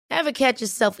Ever catch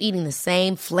yourself eating the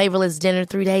same flavorless dinner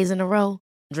 3 days in a row?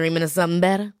 Dreaming of something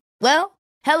better? Well,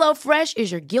 HelloFresh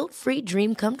is your guilt-free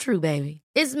dream come true, baby.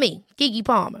 It's me, Keke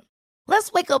Palmer.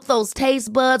 Let's wake up those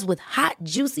taste buds with hot,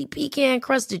 juicy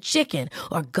pecan-crusted chicken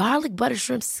or garlic butter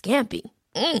shrimp scampi.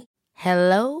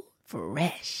 Hello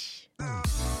Fresh.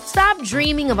 Stop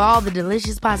dreaming of all the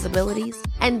delicious possibilities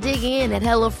and dig in at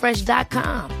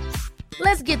HelloFresh.com.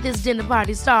 Let's get this dinner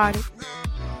party started.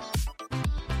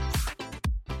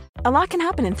 A lot can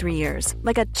happen in 3 years,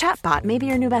 like a chatbot may be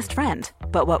your new best friend.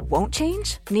 But what won't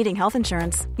change? Needing health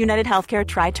insurance. United Healthcare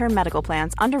Tri-Term Medical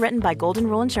Plans, underwritten by Golden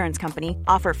Rule Insurance Company,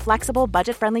 offer flexible,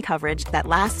 budget-friendly coverage that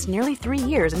lasts nearly 3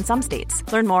 years in some states.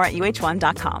 Learn more at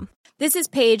uh1.com. This is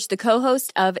Paige, the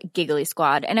co-host of Giggly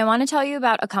Squad, and I want to tell you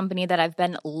about a company that I've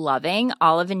been loving,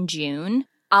 Olive and June.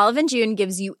 Olive & June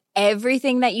gives you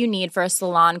everything that you need for a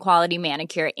salon-quality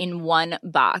manicure in one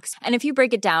box. And if you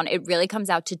break it down, it really comes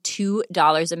out to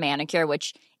 $2 a manicure,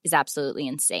 which is absolutely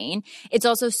insane. It's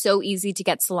also so easy to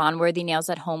get salon-worthy nails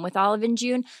at home with Olive &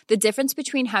 June. The difference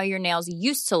between how your nails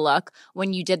used to look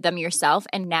when you did them yourself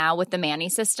and now with the Mani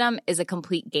system is a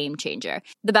complete game changer.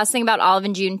 The best thing about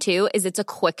Olive & June, too, is it's a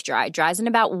quick dry. Dries in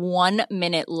about 1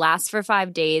 minute, lasts for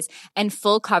 5 days, and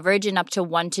full coverage in up to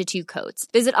 1 to 2 coats.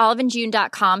 Visit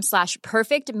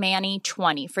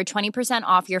oliveandjune.com/perfectmani20 for 20%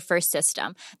 off your first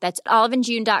system. That's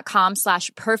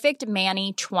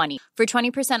oliveandjune.com/perfectmani20 for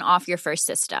 20% off your first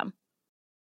system.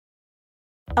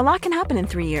 A lot can happen in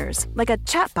 3 years, like a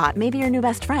chatbot may be your new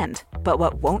best friend. But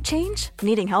what won't change?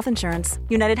 Needing health insurance.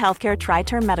 United Healthcare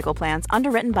Tri-Term Medical Plans,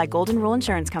 underwritten by Golden Rule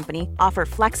Insurance Company, offer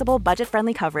flexible,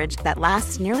 budget-friendly coverage that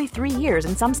lasts nearly 3 years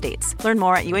in some states. Learn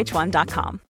more at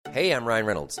uh1.com. Hey, I'm Ryan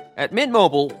Reynolds. At Mint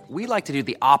Mobile, we like to do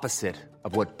the opposite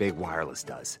of what Big Wireless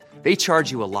does. They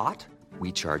charge you a lot.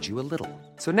 We charge you a little.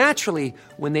 So naturally,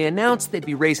 when they announced they'd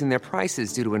be raising their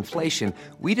prices due to inflation,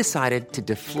 we decided to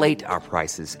deflate our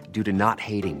prices due to not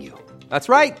hating you. That's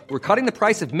right. We're cutting the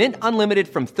price of Mint Unlimited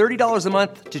from $30 a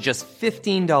month to just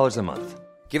 $15 a month.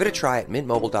 Give it a try at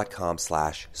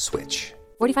mintmobile.com/switch.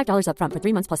 $45 up front for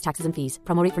 3 months plus taxes and fees.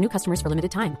 Promo rate for new customers for limited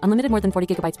time. Unlimited more than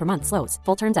 40 gigabytes per month. Slows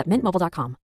full terms at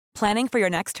mintmobile.com. Planning for your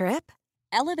next trip?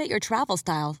 Elevate your travel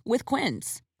style with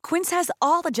Quince. Quince has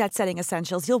all the jet-setting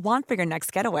essentials you'll want for your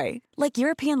next getaway, like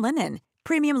European linen,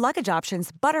 premium luggage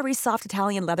options, buttery soft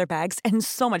Italian leather bags, and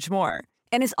so much more.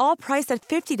 And is all priced at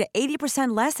 50 to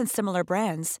 80% less than similar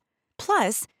brands.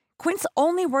 Plus, Quince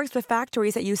only works with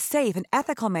factories that use safe and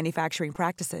ethical manufacturing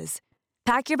practices.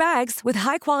 Pack your bags with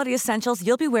high-quality essentials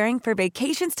you'll be wearing for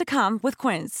vacations to come with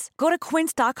Quince. Go to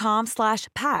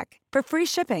quince.com/pack for free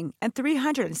shipping and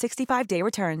 365-day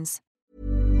returns.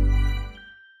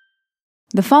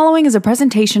 The following is a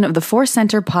presentation of the Force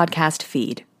Center podcast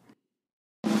feed.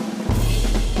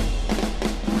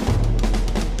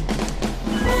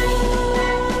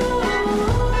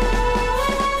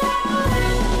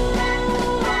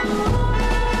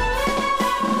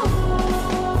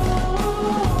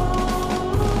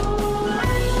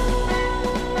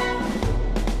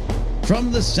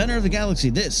 From the center of the galaxy,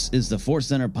 this is the Force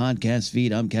Center podcast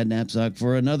feed. I'm Ken Knapsack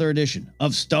for another edition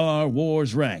of Star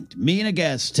Wars Ranked. Me and a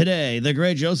guest today, the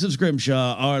great Joseph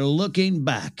Scrimshaw, are looking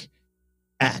back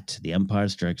at The Empire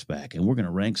Strikes Back, and we're going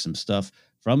to rank some stuff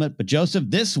from it. But Joseph,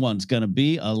 this one's going to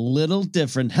be a little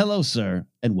different. Hello, sir,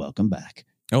 and welcome back.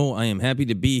 Oh, I am happy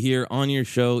to be here on your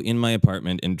show in my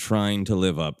apartment and trying to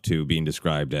live up to being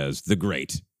described as the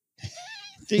great.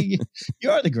 You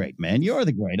are the great, man. You are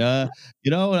the great.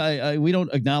 We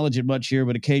don't acknowledge it much here,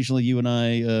 but occasionally you and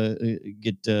I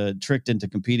get tricked into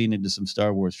competing into some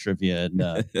Star Wars trivia. And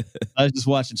I was just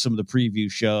watching some of the preview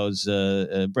shows.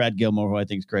 Brad Gilmore, who I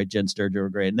think is great, Jen Sturgeon are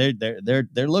great, and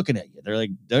they're looking at you.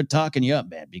 They're talking you up,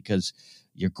 man, because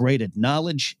you're great at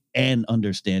knowledge and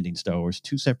understanding Star Wars.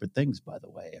 Two separate things, by the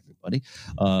way, everybody.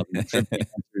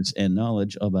 Answers and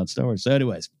knowledge about Star Wars. So,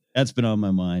 anyways. That's been on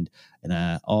my mind, and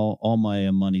all my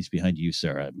money's behind you,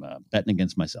 sir. I'm betting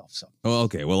against myself. So,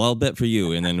 okay. Well, I'll bet for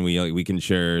you, and then we can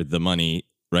share the money,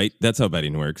 right? That's how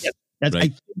betting works. Yep. That's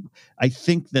right. I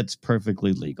think that's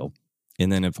perfectly legal.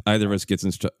 And then if either of us gets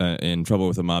in trouble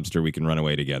with a mobster, we can run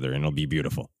away together, and it'll be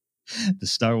beautiful. The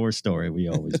Star Wars story we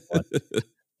always want.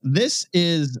 This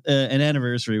is an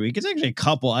anniversary week. It's actually a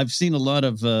couple. I've seen a lot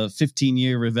of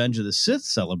 15-year Revenge of the Sith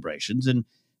celebrations, and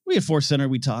we at Force Center,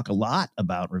 we talk a lot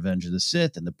about Revenge of the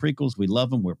Sith and the prequels. We love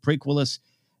them. We're prequelists.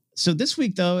 So this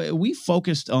week, though, we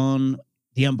focused on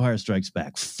The Empire Strikes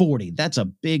Back 40. That's a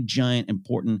big, giant,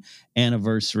 important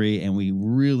anniversary, and we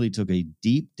really took a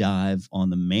deep dive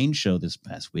on the main show this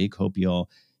past week. Hope you all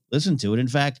listened to it. In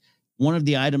fact, one of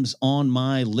the items on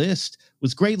my list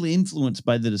was greatly influenced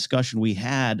by the discussion we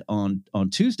had on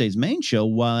Tuesday's main show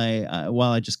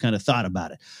while I just kind of thought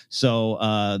about it.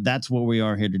 So that's where we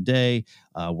are here today.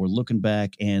 We're looking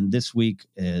back, and this week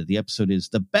the episode is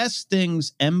The Best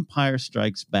Things Empire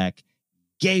Strikes Back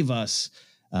Gave Us.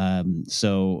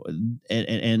 So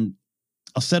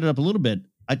I'll set it up a little bit.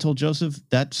 I told Joseph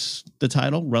that's the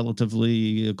title,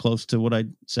 relatively close to what I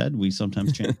said. We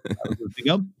sometimes change.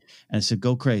 And I said,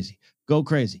 go crazy. Go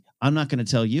crazy. I'm not going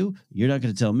to tell you. You're not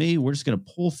going to tell me. We're just going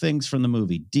to pull things from the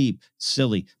movie. Deep,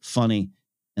 silly, funny.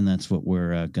 And that's what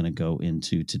we're going to go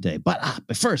into today. But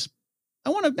first,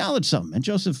 I want to acknowledge something. And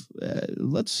Joseph,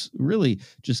 let's really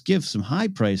just give some high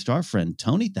praise to our friend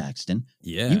Tony Thaxton.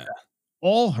 Yeah. You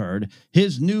all heard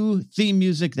his new theme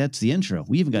music. That's the intro.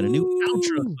 We even got a new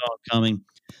outro song coming.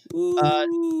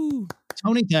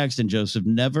 Tony Thaxton, Joseph,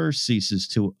 never ceases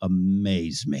to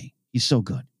amaze me. He's so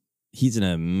good. He's an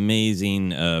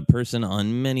amazing person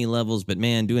on many levels, but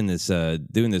man, doing this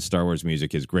Star Wars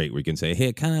music is great. We can say, hey,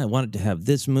 I kind of wanted to have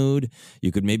this mood.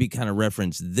 You could maybe kind of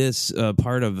reference this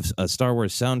part of a Star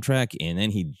Wars soundtrack, and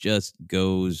then he just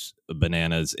goes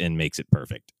bananas and makes it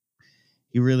perfect.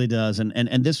 He really does.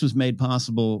 And this was made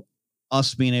possible,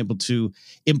 us being able to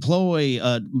employ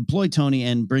Tony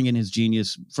and bring in his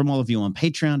genius from all of you on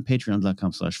Patreon,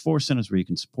 patreon.com/4centers, where you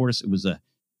can support us. It was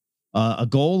a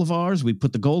goal of ours. We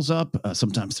put the goals up.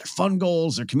 Sometimes they're fun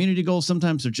goals, they're community goals.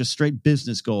 Sometimes they're just straight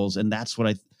business goals. And that's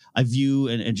what I view.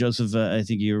 And Joseph, I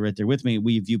think you're right there with me.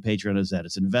 We view Patreon as that.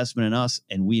 It's an investment in us,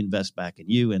 and we invest back in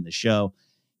you and the show.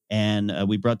 And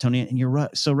we brought Tony in, and you're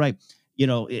right. So right. You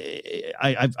know,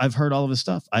 I've heard all of his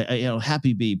stuff.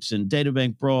 Happy Beeps and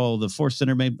Databank Brawl, the Force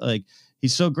Center, like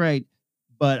he's so great.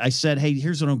 But I said, hey,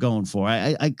 here's what I'm going for.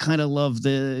 I kind of love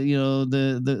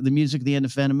the music at the end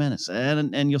of Phantom Menace,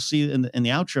 and you'll see in the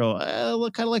outro,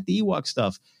 kind of like the Ewok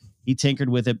stuff. He tinkered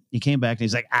with it. He came back and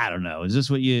he's like, I don't know, was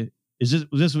this what you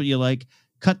like?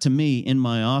 Cut to me in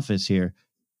my office here,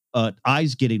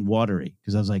 eyes getting watery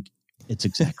because I was like, it's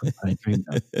exactly what I dreamed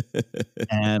of.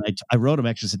 And I wrote him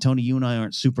actually, said, Tony, you and I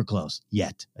aren't super close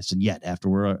yet. I said, yet. After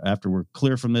we're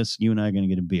clear from this, you and I are going to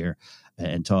get a beer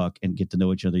and talk and get to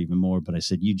know each other even more. But I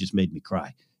said, you just made me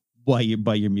cry by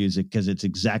your music, because it's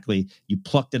exactly, you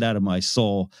plucked it out of my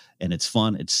soul, and it's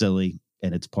fun, it's silly,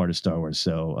 and it's part of Star Wars.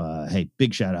 So, hey,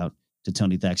 big shout out to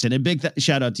Tony Thaxton, and big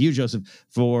shout out to you, Joseph,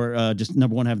 for just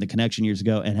number one, having the connection years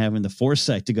ago and having the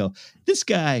foresight to go, this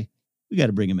guy, we got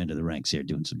to bring him into the ranks here,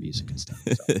 doing some music and stuff.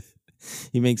 So.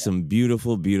 He makes some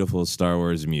beautiful, beautiful Star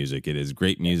Wars music. It is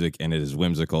great music, and it is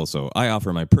whimsical. So I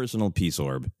offer my personal peace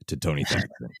orb to Tony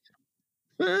Thaxton.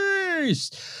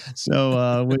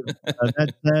 So with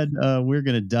that said, we're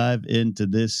going to dive into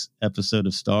this episode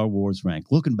of Star Wars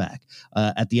Rank, looking back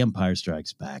at The Empire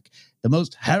Strikes Back, the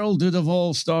most heralded of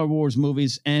all Star Wars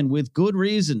movies, and with good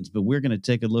reasons. But we're going to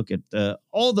take a look at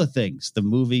all the things the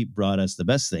movie brought us, the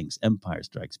best things Empire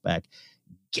Strikes Back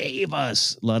gave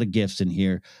us. A lot of gifts in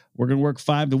here. We're going to work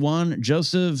 5-1.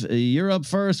 Joseph, you're up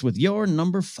first with your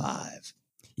number 5.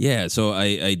 Yeah, so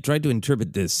I tried to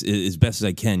interpret this as best as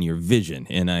I can, your vision,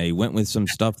 and I went with some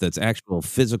stuff that's actual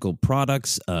physical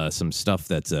products, some stuff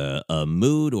that's a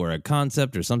mood or a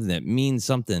concept or something that means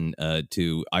something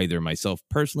to either myself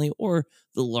personally or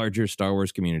the larger Star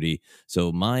Wars community.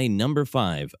 So my number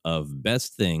 5 of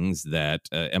best things that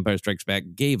Empire Strikes Back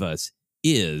gave us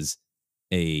is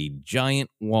a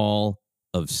giant wall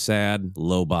of sad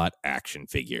Lobot action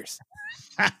figures.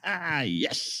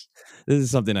 Yes. This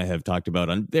is something I have talked about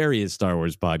on various Star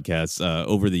Wars podcasts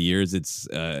over the years.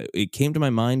 It came to my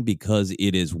mind because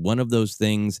it is one of those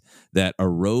things that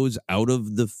arose out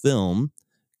of the film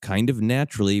kind of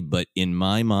naturally, but in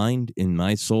my mind, in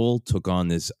my soul, took on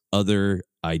this other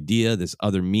idea, this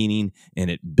other meaning, and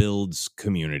it builds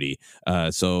community.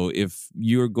 So if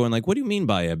you're going like, what do you mean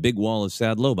by a big wall of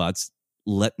sad Lobots?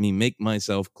 Let me make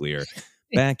myself clear.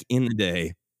 Back in the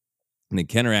day, the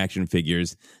Kenner action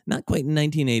figures, not quite in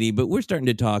 1980, but we're starting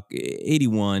to talk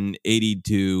 81,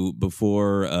 82,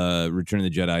 before Return of the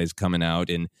Jedi is coming out,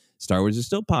 and Star Wars is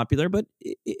still popular, but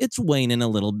it's waning a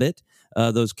little bit.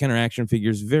 Those Kenner action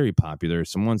figures, very popular,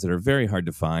 some ones that are very hard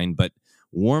to find, but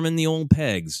warming the old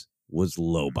pegs was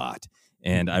Lobot.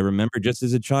 And I remember just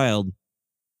as a child,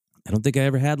 I don't think I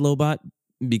ever had Lobot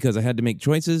because I had to make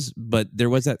choices, but there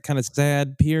was that kind of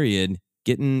sad period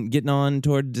getting on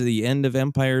toward the end of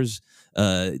Empire's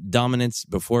dominance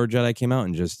before Jedi came out,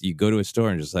 and just you go to a store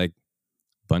and just like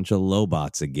bunch of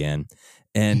Lobots again.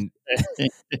 And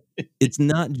it's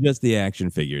not just the action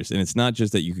figures, and it's not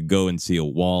just that you could go and see a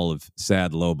wall of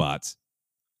sad Lobots.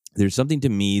 There's something to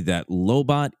me that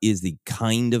Lobot is the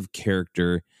kind of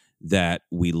character that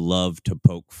we love to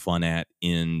poke fun at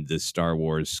in the Star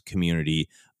Wars community,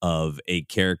 of a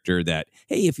character that,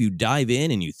 hey, if you dive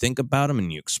in and you think about him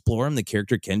and you explore him, the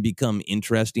character can become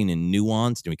interesting and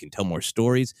nuanced, and we can tell more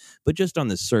stories. But just on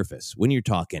the surface, when you're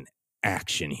talking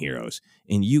action heroes,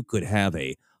 and you could have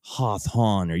a Hoth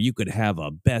Han, or you could have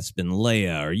a Bespin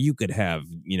Leia, or you could have,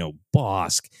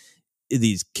 Bossk,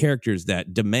 these characters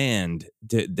that demand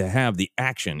to have the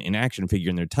an action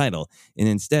figure in their title. And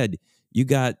instead, you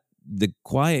got the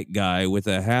quiet guy with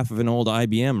a half of an old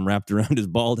IBM wrapped around his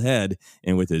bald head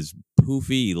and with his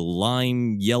poofy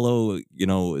lime yellow,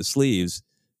 sleeves.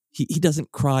 He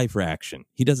doesn't cry for action.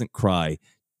 He doesn't cry,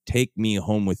 take me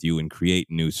home with you and create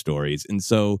new stories. And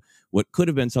so what could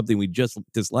have been something we just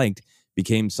disliked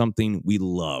became something we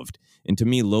loved. And to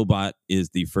me, Lobot is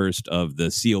the first of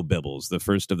the Seal Bibbles, the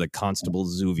first of the Constable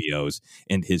Zuvios,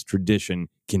 and his tradition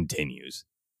continues.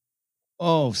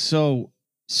 Oh, so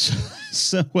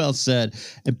well said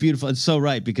and beautiful. And so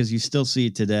right, because you still see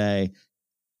it today,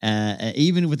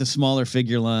 even with the smaller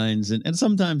figure lines. And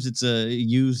sometimes it's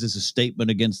used as a statement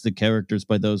against the characters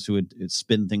by those who would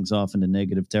spin things off into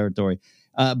negative territory.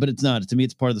 But it's not. To me,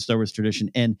 it's part of the Star Wars tradition.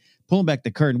 And pulling back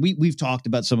the curtain, we've talked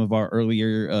about some of our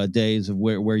earlier days of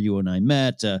where you and I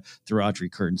met through Audrey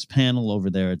Curtin's panel over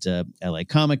there at LA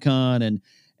Comic-Con.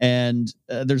 And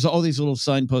there's all these little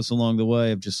signposts along the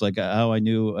way of just like how I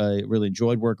knew I really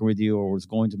enjoyed working with you, or was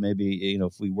going to maybe,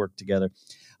 if we worked together.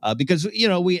 Because,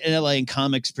 we in LA in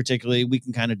comics particularly, we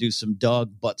can kind of do some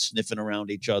dog butt sniffing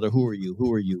around each other. Who are you?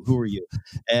 Who are you? Who are you?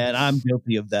 And I'm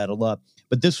guilty of that a lot.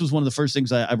 But this was one of the first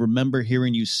things I remember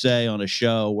hearing you say on a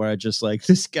show, where I just like,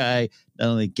 this guy not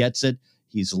only gets it,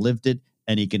 he's lived it,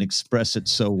 and he can express it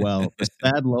so well. The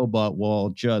Thad Lobot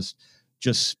wall just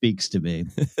speaks to me.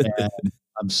 And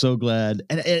I'm so glad.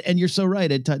 And you're so right.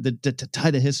 To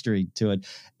tie the history to it.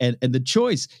 And the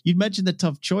choice, you mentioned the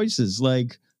tough choices.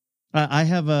 Like, I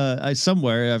have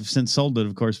somewhere, I've since sold it,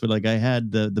 of course, but like I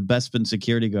had the Bespin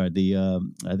security guard, I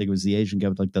think it was the Asian guy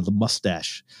with like the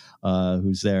mustache,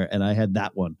 who's there. And I had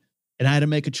that one, and I had to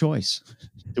make a choice.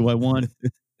 Do I want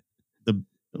the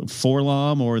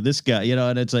Forlom or this guy?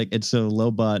 And it's like, it's so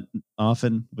Lobot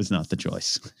often was not the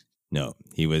choice. No,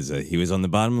 he was on the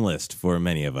bottom list for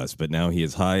many of us, but now he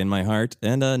is high in my heart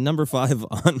and number 5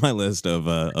 on my list of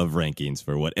rankings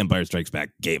for what Empire Strikes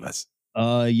Back gave us.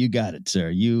 You got it, sir.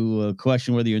 You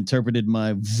question whether you interpreted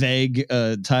my vague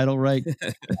title right.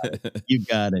 You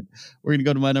got it. We're going to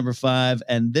go to my number 5,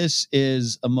 and this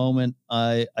is a moment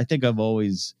I think I've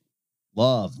always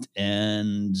loved.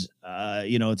 And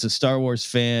it's a Star Wars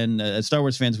fan. As Star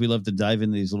Wars fans, we love to dive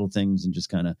into these little things and just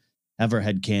kind of have our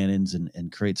head canons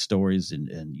and create stories.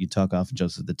 And you talk often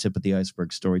just at the tip of the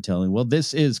iceberg storytelling. Well,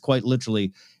 this is quite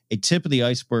literally a tip of the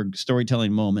iceberg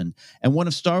storytelling moment, and one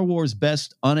of Star Wars'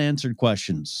 best unanswered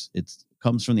questions. It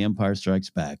comes from The Empire Strikes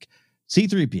Back.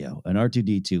 C-3PO and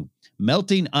R2-D2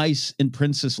 melting ice in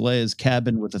Princess Leia's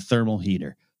cabin with a thermal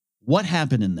heater. What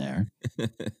happened in there?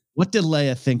 What did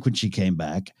Leia think when she came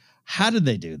back? How did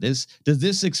they do this? Does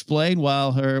this explain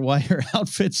why her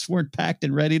outfits weren't packed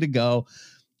and ready to go?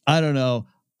 I don't know.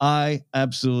 I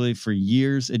absolutely, for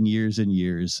years and years and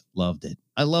years, loved it.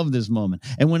 I love this moment.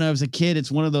 And when I was a kid,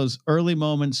 it's one of those early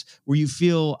moments where you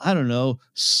feel, I don't know,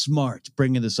 smart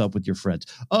bringing this up with your friends.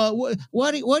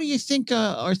 What do you think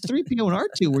our 3PO and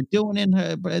R2 were doing in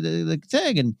the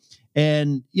thing?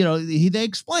 And they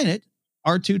explain it.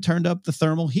 R2 turned up the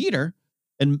thermal heater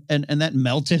and that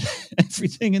melted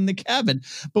everything in the cabin.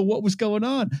 But what was going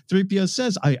on? 3PO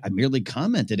says, I merely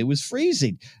commented it was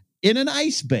freezing in an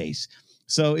ice base.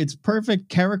 So it's perfect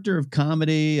character of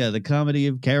comedy, the comedy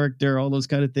of character, all those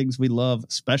kind of things we love,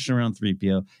 especially around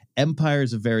 3PO. Empire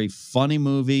is a very funny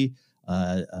movie.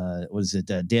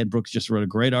 Dan Brooks just wrote a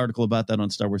great article about that on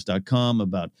StarWars.com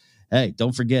about, hey,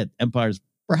 don't forget, Empire's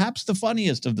perhaps the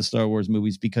funniest of the Star Wars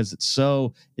movies because it's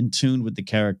so in tune with the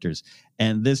characters.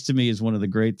 And this, to me, is one of the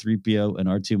great 3PO and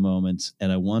R2 moments.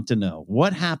 And I want to know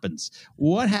what happens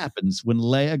when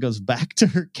Leia goes back to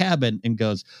her cabin and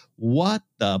goes, what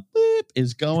the beep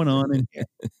is going on in here?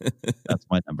 That's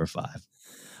my number 5.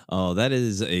 Oh, that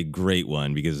is a great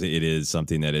one because it is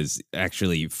something that is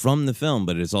actually from the film,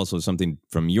 but it's also something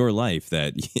from your life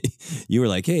that you were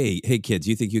like, hey, kids,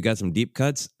 you think you got some deep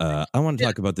cuts? I want to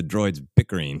talk about the droids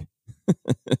bickering.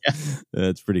 Yeah.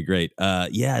 That's pretty great.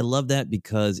 I love that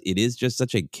because it is just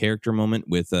such a character moment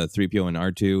with 3PO and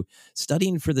R2.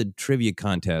 Studying for the trivia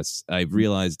contests, I've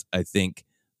realized I think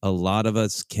a lot of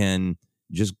us can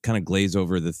just kind of glaze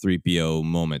over the 3PO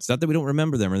moments. Not that we don't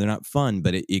remember them or they're not fun,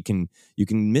 but you can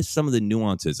miss some of the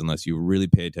nuances unless you really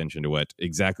pay attention to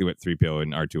exactly what 3PO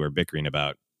and R2 are bickering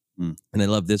about. And I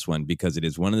love this one because it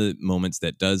is one of the moments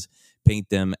that does paint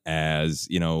them as,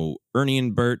 Ernie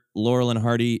and Bert, Laurel and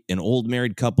Hardy, an old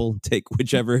married couple. Take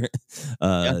whichever,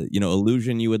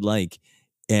 illusion you would like.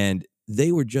 And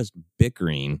they were just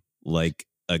bickering like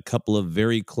a couple of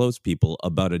very close people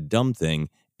about a dumb thing.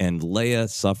 And Leia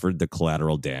suffered the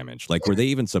collateral damage. Like, were they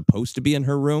even supposed to be in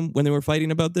her room when they were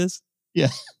fighting about this? Yeah.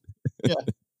 Yeah.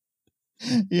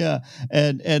 Yeah.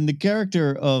 And the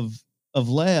character of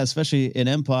Leia, especially in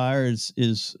Empire,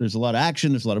 is there's a lot of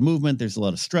action, there's a lot of movement, there's a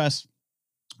lot of stress.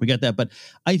 We got that. But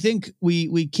I think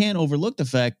we can't overlook the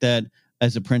fact that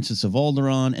as a Princess of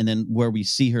Alderaan, and then where we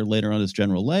see her later on as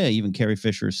General Leia, even Carrie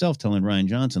Fisher herself telling Rian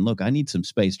Johnson, look, I need some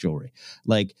space jewelry.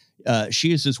 Like,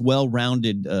 she is this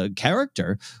well-rounded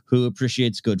character who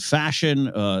appreciates good fashion,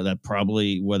 that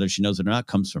probably, whether she knows it or not,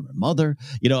 comes from her mother.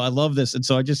 I love this. And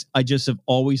so I just have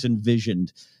always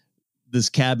envisioned this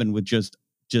cabin with just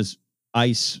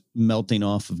ice melting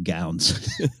off of gowns.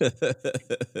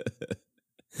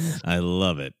 I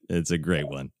love it. It's a great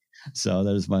one. So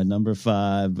that is my number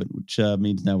 5, which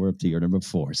means now we're up to your number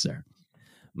 4, sir.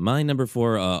 My number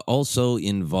 4 also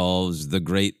involves the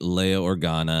great Leia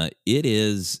Organa. It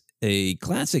is a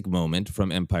classic moment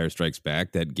from Empire Strikes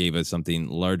Back that gave us something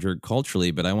larger culturally,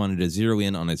 but I wanted to zero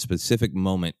in on a specific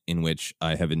moment in which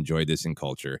I have enjoyed this in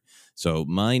culture. So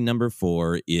my number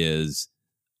 4 is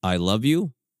I love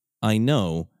you, I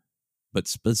know, but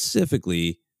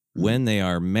specifically when they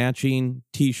are matching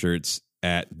T-shirts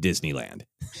at Disneyland.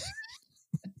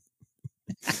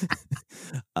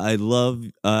 I love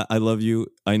you.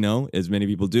 I know, as many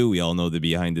people do. We all know the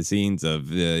behind the scenes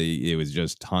of it was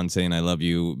just Han saying "I love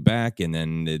you" back, and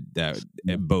then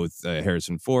both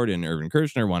Harrison Ford and Irvin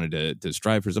Kershner wanted to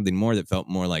strive for something more that felt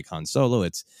more like Han Solo.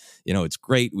 It's it's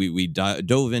great. We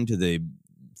dove into the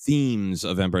themes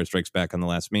of Empire Strikes Back on the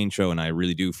last main show, and I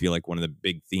really do feel like one of the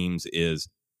big themes is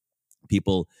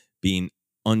people being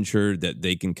unsure that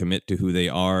they can commit to who they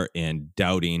are and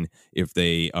doubting if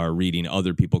they are reading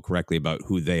other people correctly about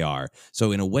who they are.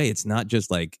 So in a way, it's not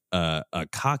just like a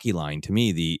cocky line. To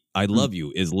me, the I love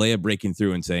you is Leia breaking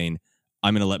through and saying,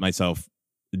 I'm going to let myself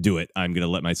do it. I'm going to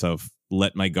let myself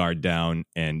let my guard down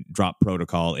and drop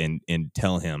protocol and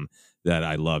tell him that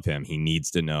I love him. He needs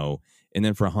to know. And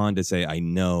then for Han to say, I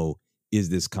know, is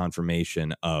this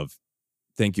confirmation of,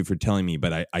 thank you for telling me,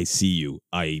 but I see you.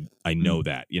 I know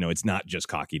that. It's not just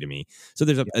cocky to me. So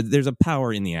there's a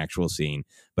power in the actual scene,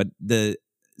 but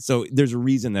so there's a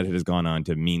reason that it has gone on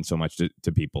to mean so much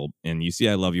to people. And you see,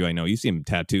 I love you. I know you see them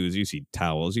tattoos, you see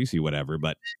towels, you see whatever.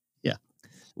 But yeah,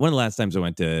 one of the last times I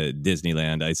went to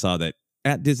Disneyland, I saw that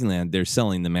at Disneyland they're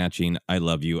selling the matching I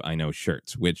love you, I know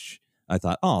shirts, which I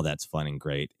thought, oh, that's fun and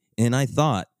great. And I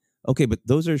thought, okay, but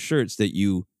those are shirts that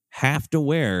you have to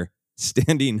wear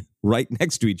standing right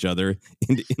next to each other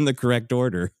in the correct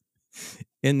order.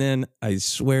 And then I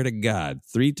swear to God,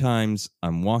 3 times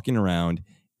I'm walking around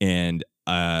and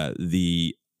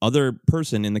the other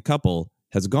person in the couple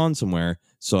has gone somewhere.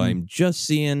 So I'm just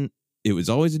seeing, it was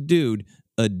always a dude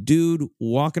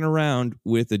walking around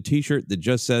with a T-shirt that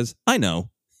just says, I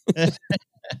know.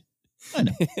 I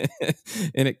know.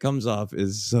 And it comes off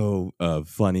as so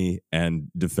funny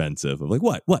and defensive. I'm like,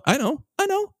 what? I know.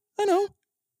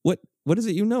 What is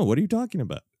it? What are you talking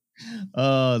about?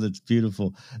 Oh, that's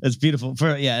beautiful. That's beautiful.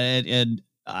 And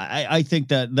I think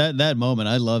that moment,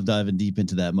 I love diving deep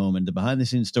into that moment. The behind the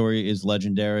scenes story is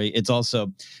legendary. It's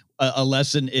also a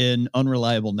lesson in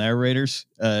unreliable narrators,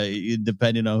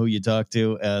 depending on who you talk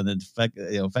to. And the fact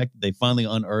that they finally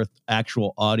unearthed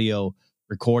actual audio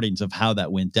recordings of how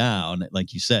that went down.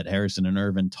 Like you said, Harrison and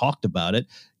Irvin talked about it.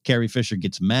 Carrie Fisher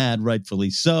gets mad,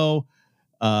 rightfully so.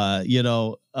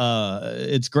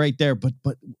 It's great there, but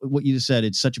what you just said,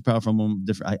 it's such a powerful moment.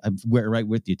 I'm right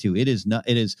with you too. It is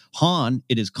Han.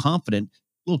 It is confident,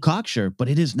 a little cocksure, but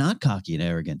it is not cocky and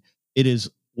arrogant. It is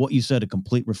what you said, a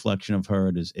complete reflection of her.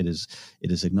 It is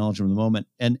acknowledgement of the moment.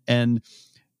 And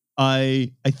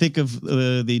I think of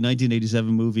the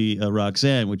 1987 movie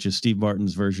Roxanne, which is Steve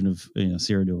Martin's version of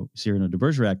Cyrano de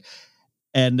Bergerac.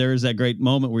 And there is that great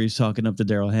moment where he's talking up to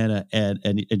Daryl Hannah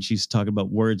and she's talking about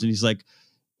words, and he's like,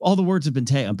 all the words have been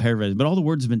taken. I'm paraphrasing, but all the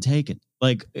words have been taken.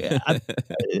 Like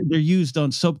they're used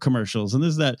on soap commercials and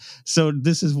this, that. So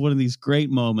this is one of these great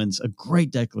moments, a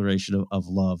great declaration of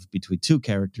love between two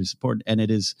characters. Important, and it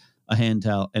is a hand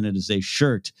towel, and it is a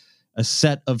shirt, a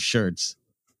set of shirts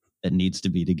that needs to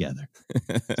be together.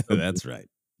 That's right.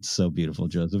 So beautiful,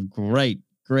 Joseph. Great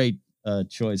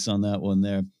choice on that one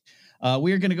there.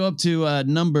 We are going to go up to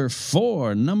number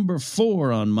 4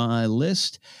 on my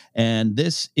list. And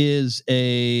this is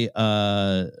a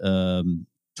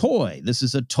toy. This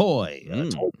is a toy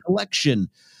collection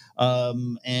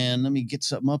And let me get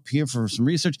something up here for some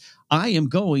research. I am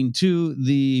going to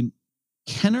the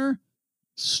Kenner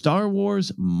Star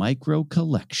Wars Micro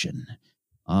Collection.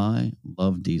 I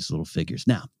love these little figures.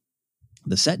 Now,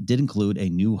 the set did include a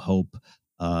New Hope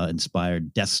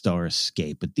inspired Death Star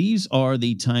escape, but these are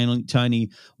the tiny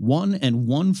 1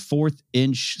 1/4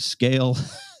 inch scale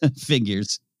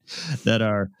figures that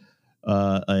are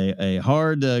a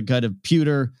hard kind of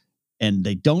pewter, and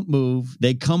they don't move.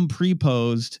 They come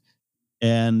pre-posed,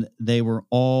 and they were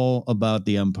all about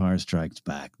The Empire Strikes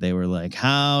Back. They were like,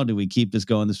 how do we keep this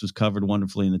going? This was covered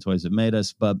wonderfully in the Toys That Made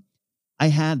Us, but I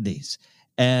had these.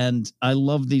 And I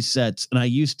love these sets. And I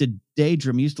used to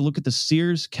daydream. I used to look at the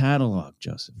Sears catalog,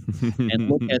 Joseph, and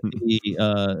look at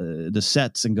the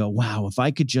sets and go, wow, if I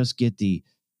could just get the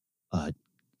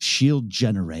Shield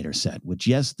Generator set, which,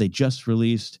 yes, they just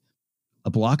released a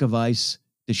block of ice,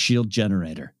 the Shield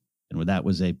Generator. And that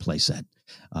was a play set.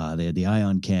 They had the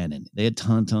Ion Cannon. They had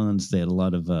Tauntauns. They had a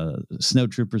lot of Snow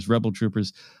Troopers, Rebel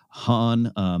Troopers,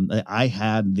 Han. I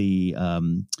had the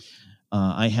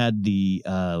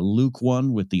Luke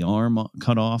one with the arm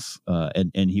cut off,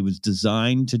 and he was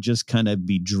designed to just kind of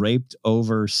be draped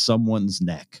over someone's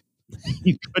neck.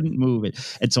 You couldn't move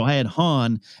it. And so I had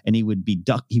Han, and he would be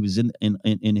ducked. He was in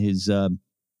his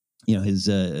his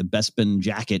Bespin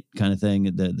jacket kind of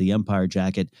thing, the Empire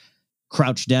jacket,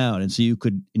 crouched down, and so you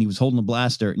could, and he was holding a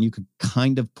blaster, and you could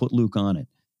kind of put Luke on it,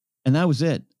 and that was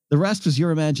it. The rest was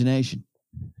your imagination.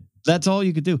 That's all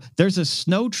you could do. There's a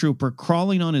snow trooper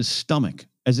crawling on his stomach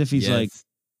as if he's like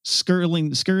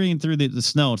scurrying through the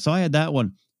snow. So I had that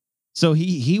one. So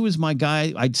he was my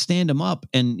guy. I'd stand him up,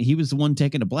 and he was the one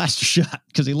taking a blaster shot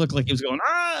because he looked like he was going,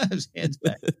 his hands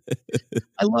back.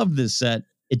 I loved this set.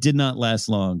 It did not last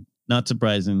long. Not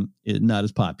surprising. Not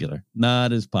as popular.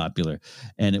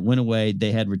 And it went away.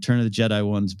 They had Return of the Jedi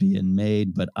ones being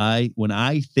made. But when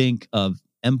I think of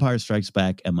Empire Strikes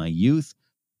Back and my youth,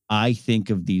 I think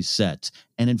of these sets.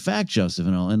 And in fact, Joseph,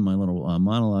 and I'll end my little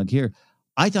monologue here,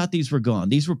 I thought these were gone.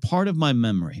 These were part of my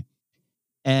memory.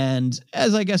 And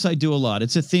as I guess I do a lot,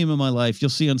 it's a theme of my life. You'll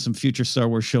see on some future Star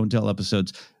Wars Show and Tell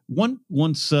episodes.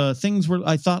 Once things were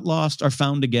I thought lost are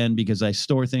found again because I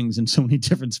store things in so many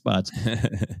different spots.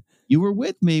 You were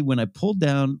with me when I pulled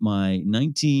down my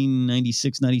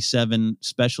 1996-97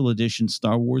 special edition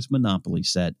Star Wars Monopoly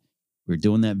set. We were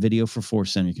doing that video for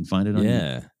Force Center. You can find it on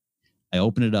YouTube. I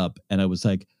opened it up, and I was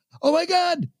like, oh, my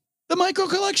God, the Micro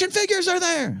Collection figures are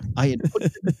there. I had put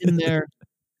them in there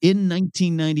in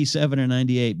 1997 or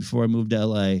 98 before I moved to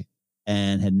L.A.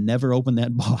 and had never opened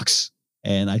that box,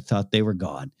 and I thought they were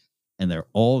gone. And they're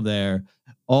all there.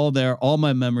 All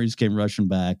my memories came rushing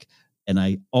back, and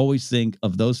I always think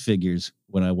of those figures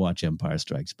when I watch Empire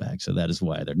Strikes Back. So that is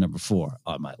why they're number 4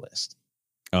 on my list.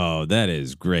 Oh, that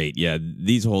is great. Yeah,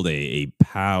 these hold a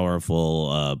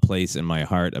powerful place in my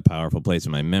heart, a powerful place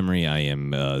in my memory. I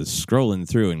am scrolling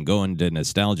through and going to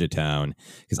Nostalgia Town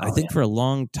because I think for a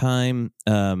long time,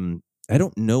 I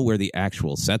don't know where the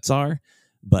actual sets are,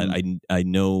 but I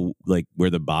know like where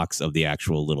the box of the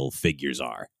actual little figures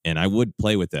are. And I would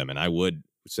play with them, and I would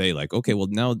say like, okay, well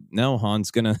now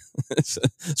Han's gonna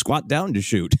squat down to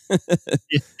shoot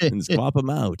and swap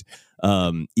them out.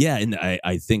 And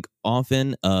I think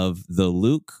often of the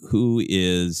Luke who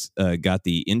is got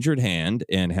the injured hand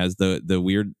and has the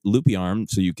weird loopy arm,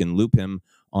 so you can loop him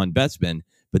on Bespin.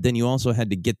 But then you also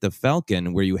had to get the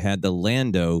Falcon where you had the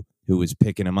Lando who was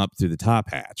picking him up through the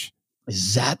top hatch.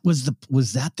 Was that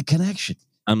the connection?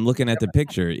 I'm looking at the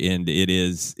picture, and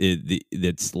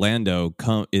it's Lando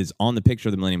is on the picture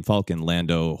of the Millennium Falcon,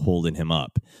 Lando holding him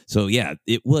up. So yeah,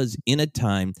 it was in a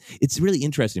time. It's really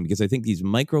interesting because I think these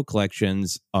micro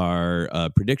collections are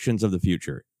predictions of the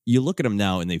future. You look at them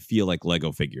now, and they feel like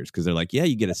Lego figures because they're like, yeah,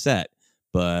 you get a set,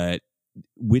 but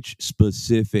which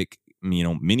specific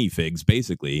minifigs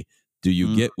basically do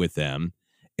you get with them?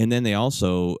 And then they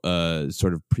also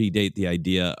sort of predate the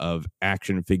idea of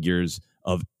action figures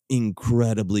of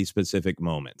incredibly specific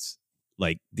moments.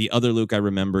 Like the other Luke I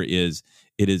remember is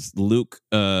Luke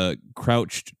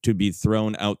crouched to be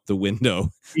thrown out the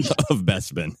window of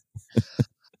Bespin.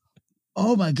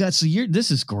 Oh my God! So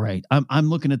this is great. I'm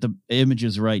looking at the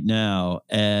images right now,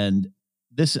 and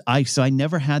I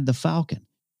never had the Falcon,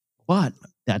 but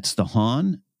that's the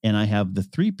Han, and I have the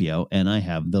 3PO, and I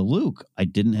have the Luke. I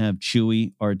didn't have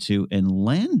Chewie, R2, and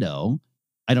Lando.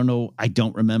 I don't know. I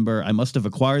don't remember. I must have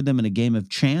acquired them in a game of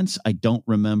chance. I don't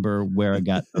remember where I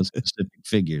got those specific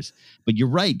figures. But you're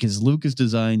right, because Luke is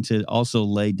designed to also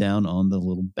lay down on the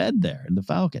little bed there in the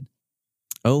Falcon.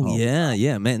 Oh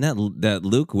yeah, man. That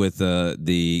Luke with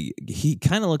he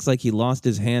kind of looks like he lost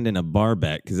his hand in a bar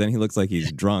bet because then he looks like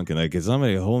he's drunk and like, can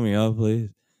somebody hold me up, please?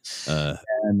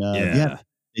 And Yeah.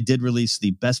 they did release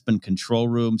the Bespin Control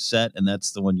Room set, and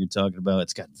that's the one you're talking about.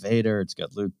 It's got Vader, it's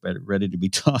got Luke ready to be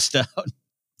tossed out.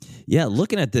 Yeah,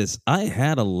 looking at this, I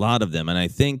had a lot of them, and I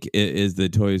think is the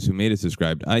toys who made us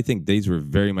described. I think these were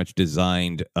very much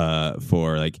designed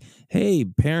for like, hey,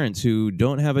 parents who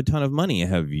don't have a ton of money,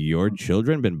 have your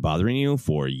children been bothering you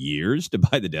for years to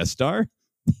buy the Death Star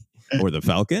or the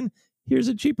Falcon? Here's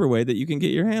a cheaper way that you can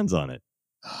get your hands on it.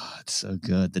 Oh, it's so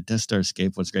good. The Death Star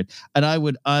Escape was great, and I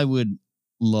would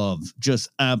love, just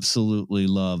absolutely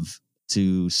love,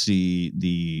 to see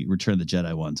the Return of the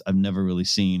Jedi ones. I've never really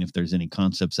seen if there's any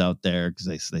concepts out there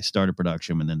because they started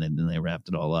production and then they wrapped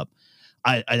it all up.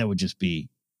 That would just be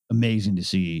amazing to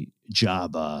see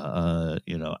Jabba,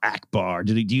 Akbar.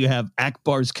 Do you have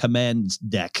Akbar's command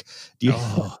deck? Do you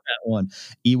have that one?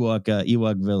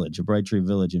 Ewok Village, a Bright Tree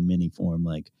Village in mini form.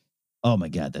 Like, oh my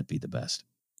God, that'd be the best.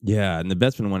 Yeah, and the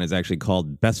Bespin one is actually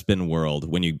called Bespin World.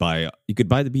 When you could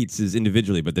buy the pizzas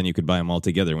individually, but then you could buy them all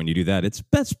together. When you do that, it's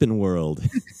Bespin World.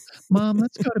 Mom,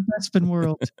 let's go to Bespin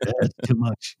World. Too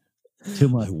much.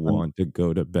 I want to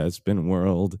go to Bespin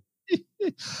World.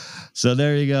 So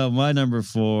there you go. My number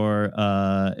 4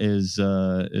 is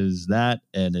that,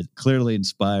 and it clearly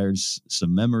inspires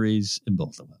some memories in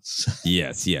both of us.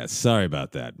 Yes. Sorry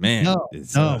about that, man. Oh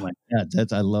my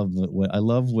God,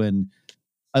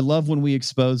 I love when we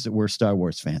expose that we're Star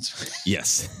Wars fans.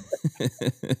 Yes. We're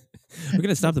going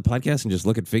to stop the podcast and just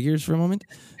look at figures for a moment.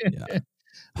 Yeah.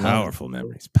 Powerful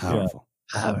memories. Powerful.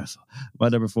 Yeah, powerful. My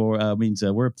number 4 means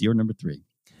we're up to your number 3.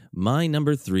 My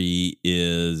number 3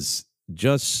 is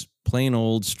just plain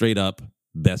old, straight up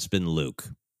Bespin Luke.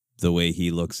 The way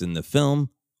he looks in the film,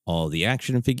 all the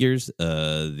action figures,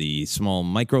 the small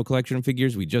micro collection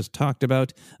figures we just talked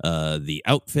about, the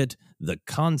outfit, the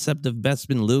concept of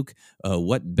Bespin Luke,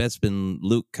 what Bespin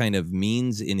Luke kind of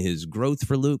means in his growth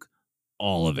for Luke,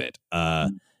 all of it.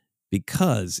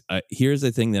 Because here's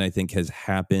the thing that I think has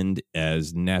happened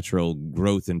as natural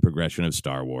growth and progression of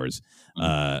Star Wars.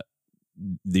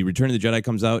 The Return of the Jedi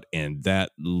comes out, and that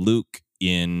Luke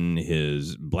in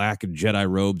his black Jedi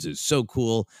robes is so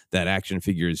cool. That action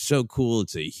figure is so cool.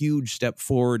 It's a huge step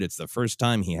forward. It's the first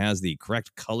time he has the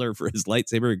correct color for his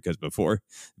lightsaber, because before,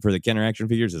 for the Kenner action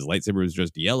figures, his lightsaber was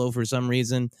just yellow for some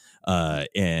reason.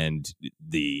 And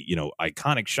the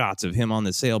iconic shots of him on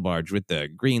the sail barge with the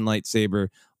green lightsaber,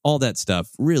 all that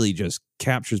stuff really just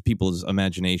captures people's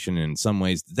imagination. And in some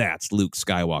ways, that's Luke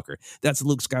Skywalker. That's the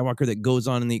Luke Skywalker that goes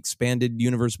on in the expanded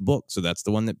universe book. So that's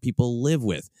the one that people live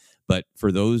with. But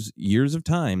for those years of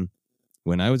time,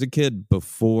 when I was a kid,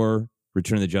 before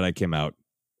Return of the Jedi came out,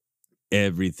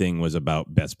 everything was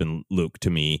about Bespin Luke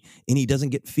to me. And he doesn't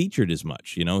get featured as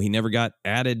much. He never got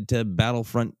added to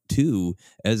Battlefront 2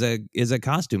 as a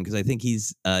costume, because I think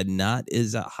he's not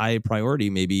as a high priority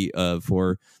maybe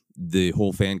for the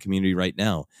whole fan community right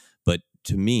now. But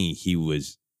to me, he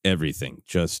was everything.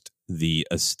 Just the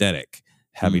aesthetic,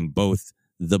 having both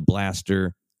the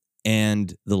blaster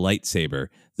and the lightsaber,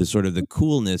 the sort of the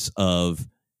coolness of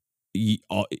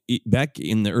back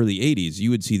in the early 80s, you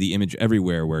would see the image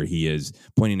everywhere where he is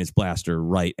pointing his blaster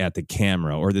right at the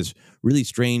camera, or this really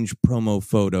strange promo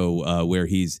photo where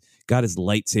he's got his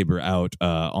lightsaber out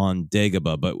on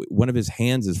Dagobah, but one of his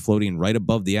hands is floating right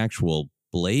above the actual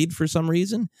blade for some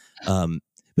reason.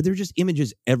 But there were just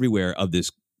images everywhere of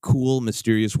this cool,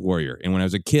 mysterious warrior. And when I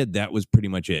was a kid, that was pretty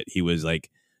much it. He was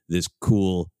like this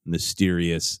cool,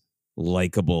 mysterious,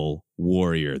 likable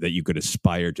warrior that you could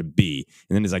aspire to be.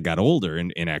 And then as I got older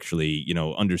and actually,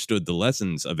 understood the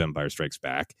lessons of Empire Strikes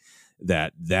Back,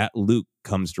 that Luke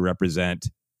comes to represent,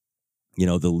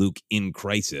 the Luke in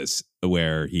crisis,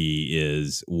 where he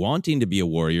is wanting to be a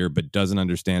warrior, but doesn't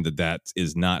understand that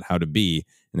is not how to be,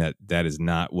 and that is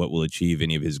not what will achieve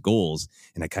any of his goals.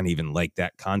 And I kind of even like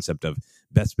that concept of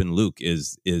Bespin Luke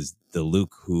is the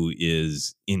Luke who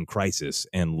is in crisis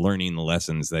and learning the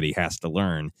lessons that he has to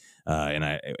learn. And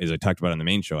as I talked about on the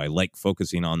main show, I like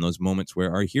focusing on those moments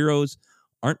where our heroes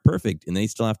aren't perfect and they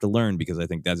still have to learn, because I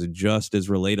think that's just as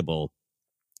relatable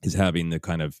as having the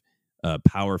kind of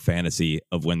power fantasy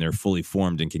of when they're fully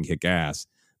formed and can kick ass.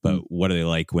 But what are they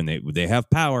like when they have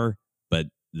power, but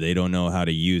they don't know how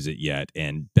to use it yet?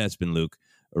 And Bespin Luke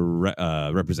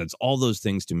represents all those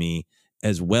things to me,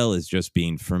 as well as just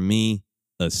being, for me,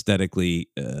 aesthetically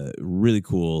really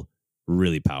cool,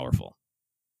 really powerful.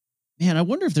 Man, I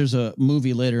wonder if there's a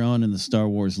movie later on in the Star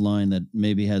Wars line that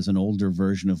maybe has an older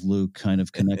version of Luke kind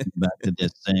of connecting back to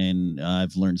this, saying,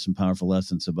 I've learned some powerful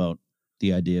lessons about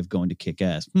the idea of going to kick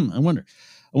ass. I wonder.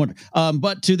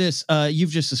 But to this, you've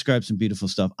just described some beautiful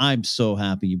stuff. I'm so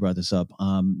happy you brought this up.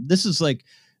 This is like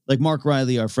like Mark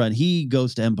Riley, our friend, he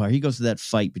goes to Empire. He goes to that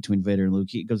fight between Vader and Luke.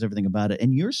 He goes everything about it.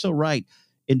 And you're so right.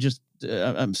 And just,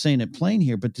 I'm saying it plain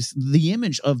here, but the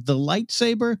image of the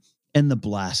lightsaber and the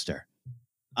blaster.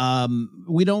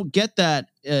 We don't get that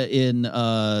in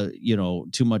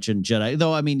too much in Jedi,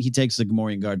 though. I mean, he takes the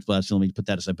Gamorrean Guards blaster. Let me put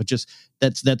that aside, but just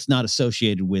that's not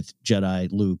associated with Jedi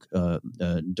Luke,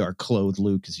 dark clothed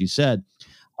Luke, as you said.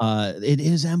 It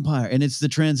is Empire, and it's the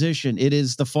transition. It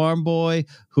is the farm boy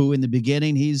who, in the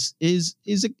beginning, he's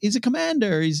a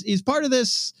commander. He's part of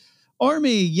this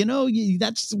army.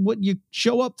 That's what you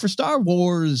show up for Star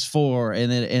Wars for,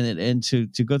 and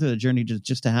to go through the journey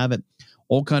just to have it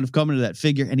all kind of coming to that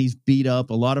figure. And he's beat up.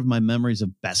 A lot of my memories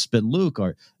of Bespin Luke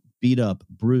are beat up,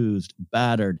 bruised,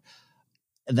 battered.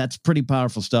 That's pretty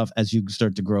powerful stuff as you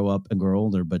start to grow up and grow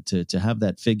older. But to have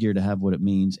that figure, to have what it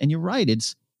means, and you're right,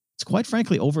 it's quite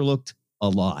frankly overlooked a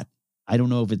lot. I don't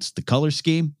know if it's the color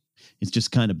scheme. It's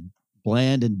just kind of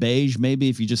bland and beige. Maybe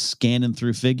if you're just scanning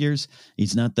through figures,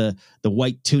 he's not the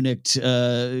white tunicked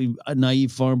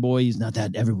naive farm boy. He's not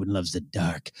that. Everyone loves the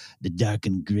dark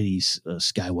and gritty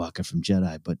Skywalker from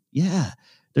Jedi. But yeah,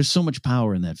 there's so much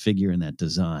power in that figure and that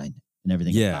design and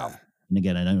everything. Yeah. About it. And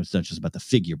again, I know it's not just about the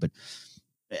figure, but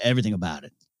everything about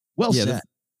it. Well said.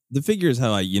 The figure is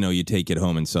how you take it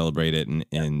home and celebrate it,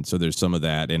 and so there's some of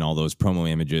that and all those promo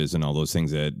images and all those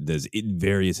things that there's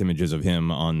various images of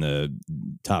him on the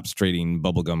Topps trading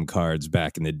bubblegum cards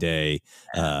back in the day.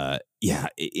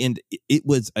 And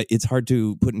it's hard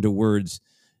to put into words.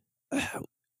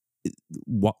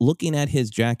 Looking at his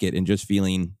jacket and just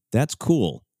feeling that's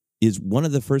cool is one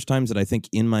of the first times that I think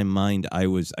in my mind I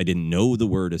didn't know the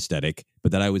word aesthetic,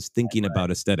 but that I was thinking about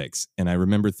aesthetics, and I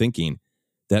remember thinking,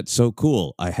 that's so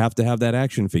cool. I have to have that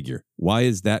action figure. Why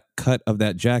is that cut of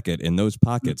that jacket in those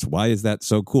pockets? Why is that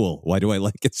so cool? Why do I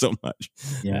like it so much?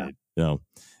 Yeah.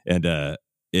 And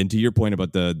to your point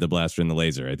about the blaster and the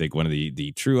laser, I think one of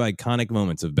the true iconic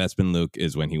moments of Bespin Luke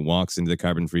is when he walks into the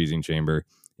carbon freezing chamber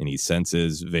and he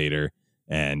senses Vader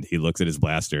and he looks at his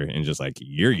blaster and just like,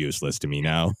 you're useless to me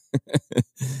now,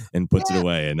 and puts it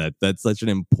away. And that's such an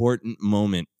important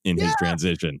moment in his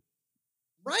transition.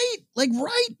 Right.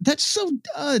 That's so,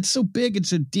 it's so big and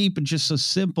so deep and just so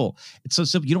simple. It's so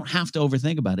simple. You don't have to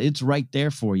overthink about it. It's right there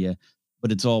for you,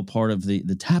 but it's all part of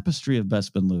the tapestry of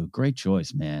Bespin Luke. Great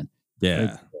choice, man.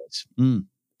 Yeah.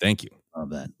 Thank you.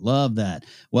 Love that.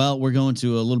 Well, we're going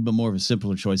to a little bit more of a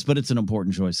simpler choice, but it's an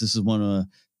important choice. This is one of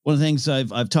the things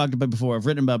I've talked about before. I've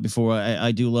written about before.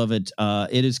 I do love it.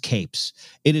 It is capes.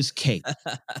 It is cape.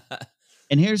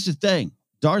 And here's the thing.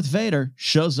 Darth Vader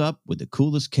shows up with the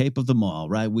coolest cape of them all,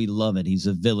 right? We love it. He's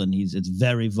a villain. It's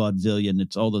very vaudevillian.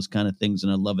 It's all those kind of things,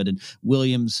 and I love it. And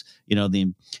Williams,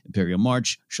 the Imperial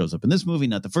March shows up in this movie,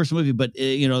 not the first movie, but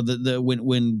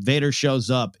when Vader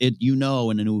shows up, in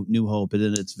a New Hope,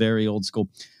 and it's very old school.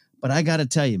 But I got to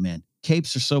tell you, man,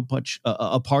 capes are so much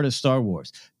a part of Star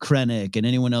Wars. Krennic and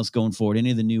anyone else going forward, any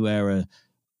of the new era,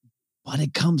 but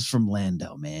it comes from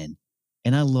Lando, man.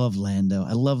 And I love Lando.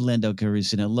 I love Lando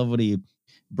Calrissian. I love what he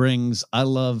brings. I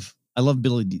love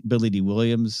Billy D.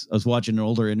 Williams. I was watching an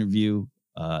older interview.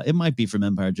 It might be from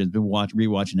Empire Dreams. Been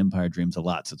rewatching Empire Dreams a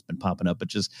lot, so it's been popping up. But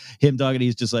just him talking,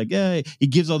 he's just like, yeah. He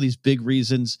gives all these big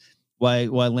reasons why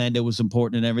Lando was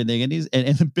important and everything. And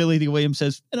and Billy D. Williams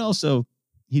says, and also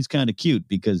he's kind of cute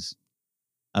because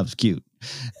I was cute,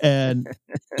 and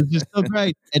it's just so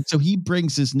great. And so he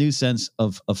brings this new sense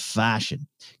of fashion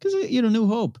because New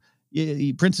Hope.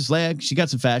 Princess Leia, she got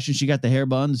some fashion. She got the hair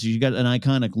buns. She got an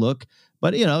iconic look.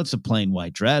 But, it's a plain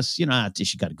white dress. She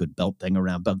got a good belt thing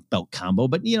around, belt combo.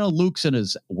 But, Luke's in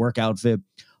his work outfit.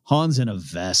 Han's in a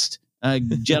vest.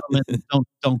 Gentlemen,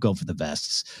 don't go for the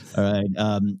vests. All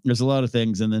right. There's a lot of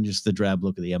things. And then just the drab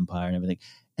look of the Empire and everything.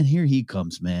 And here he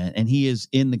comes, man. And he is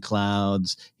in the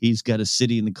clouds. He's got a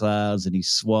city in the clouds. And he's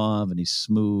suave and he's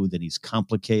smooth and he's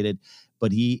complicated.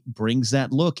 But he brings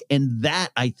that look. And that,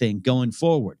 I think, going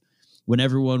forward, when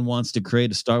everyone wants to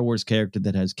create a Star Wars character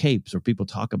that has capes, or people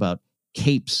talk about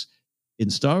capes in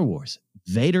Star Wars,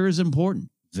 Vader is important.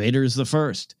 Vader is the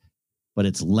first, but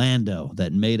it's Lando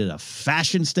that made it a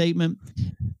fashion statement.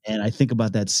 And I think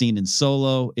about that scene in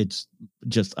Solo. It's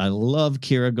just, I love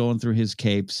Kira going through his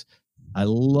capes. I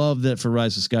love that for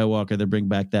Rise of Skywalker, they bring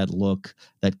back that look,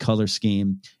 that color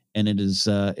scheme. And it is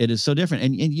so different.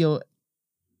 And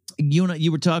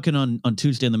you were talking on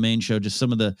Tuesday on the main show, just we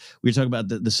were talking about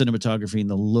the cinematography and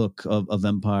the look of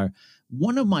Empire.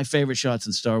 One of my favorite shots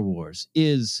in Star Wars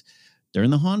is during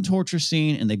the Han torture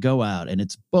scene, and they go out, and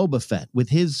it's Boba Fett with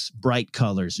his bright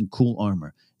colors and cool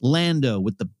armor, Lando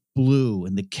with the blue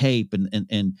and the cape and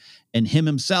him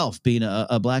himself being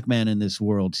a black man in this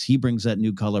world. He brings that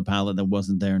new color palette that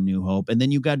wasn't there in New Hope. And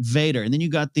then you got Vader, and then you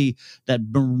got that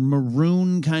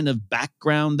maroon kind of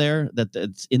background there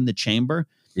that's in the chamber.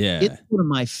 Yeah. It's one of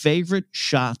my favorite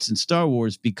shots in Star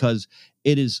Wars because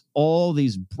it is all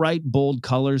these bright, bold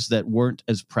colors that weren't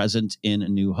as present in A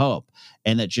New Hope.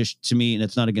 And that just, to me, and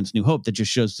it's not against New Hope, that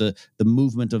just shows the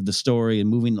movement of the story and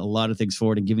moving a lot of things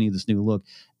forward and giving you this new look.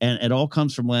 And it all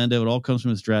comes from Lando. It all comes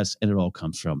from his dress, and it all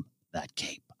comes from that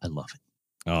cape. I love it.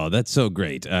 Oh, that's so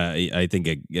great. I think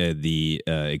the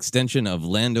extension of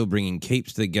Lando bringing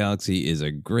capes to the galaxy is a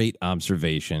great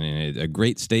observation and a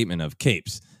great statement of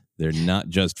capes. They're not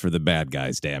just for the bad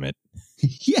guys, damn it.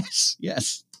 Yes.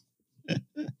 And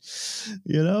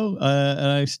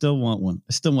I still want one.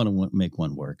 I still want to make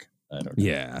one work. I don't know.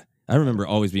 Yeah. I remember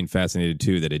always being fascinated,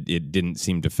 too, that it didn't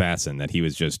seem to fasten, that he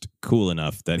was just cool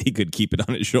enough that he could keep it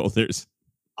on his shoulders.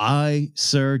 I've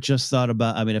thought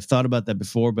about that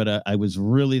before, but I was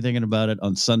really thinking about it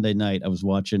on Sunday night. I was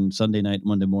watching Sunday night,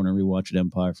 Monday morning, rewatching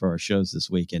Empire for our shows this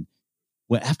weekend.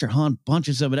 Well, after Han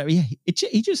punches him,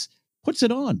 he just puts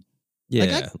it on. Yeah.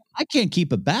 Like I can't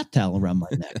keep a bat towel around my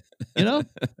neck, you know?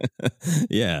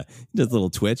 Yeah. He does a little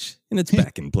twitch, and it's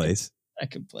back in place.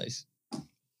 Back in place.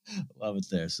 Love it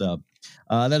there. So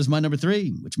that is my number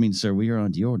 3, which means, sir, we are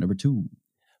on to your number 2.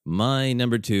 My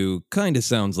number 2 kind of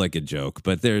sounds like a joke,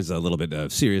 but there's a little bit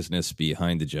of seriousness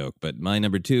behind the joke. But my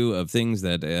number 2 of things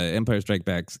that Empire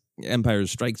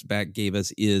Strikes Back gave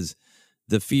us is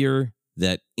the fear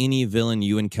that any villain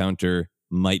you encounter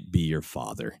might be your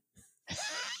father.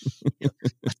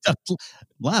 I'm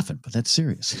laughing, but that's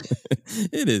serious.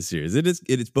 It is serious. It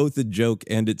is both a joke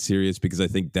and it's serious because I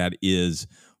think that is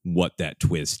what that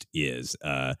twist is.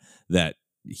 That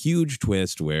huge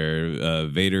twist where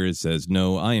Vader says,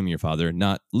 "No, I am your father,"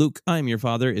 not "Luke, I am your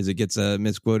father," as it gets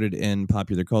misquoted in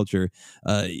popular culture.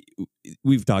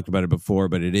 We've talked about it before,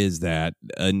 but it is that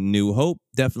A New Hope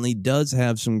definitely does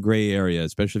have some gray area,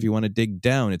 especially if you want to dig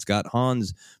down. It's got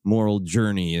Han's moral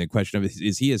journey and the question of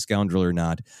is he a scoundrel or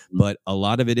not? Mm-hmm. But a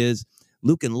lot of it is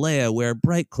Luke and Leia wear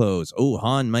bright clothes. Oh,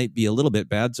 Han might be a little bit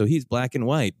bad, so he's black and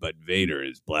white, but Vader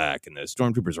is black, and the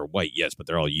stormtroopers are white, yes, but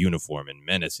they're all uniform and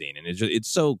menacing, and it's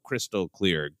so crystal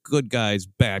clear. Good guys,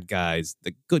 bad guys,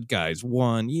 the good guys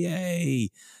won, yay!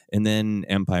 And then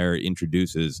Empire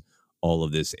introduces all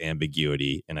of this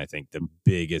ambiguity, and I think the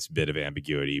biggest bit of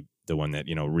ambiguity, the one that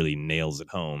really nails it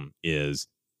home, is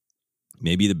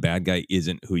maybe the bad guy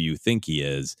isn't who you think he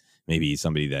is. Maybe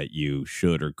somebody that you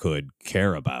should or could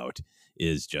care about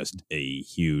is just a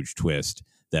huge twist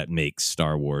that makes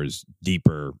Star Wars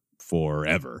deeper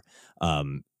forever.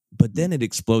 But then it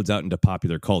explodes out into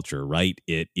popular culture, right?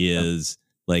 It is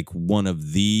like one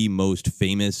of the most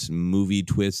famous movie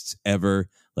twists ever.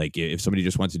 Like if somebody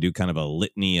just wants to do kind of a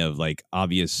litany of like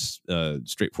obvious,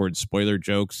 straightforward spoiler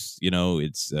jokes,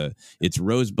 it's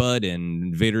Rosebud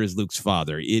and Vader is Luke's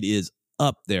father. It is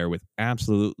up there with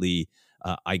absolutely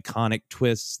iconic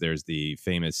twists. There's the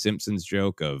famous Simpsons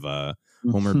joke of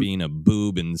Homer being a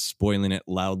boob and spoiling it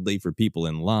loudly for people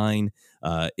in line.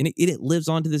 And it lives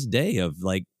on to this day of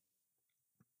like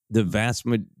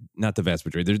not the vast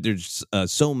majority. There's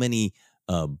so many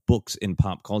books in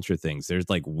pop culture things. There's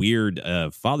like weird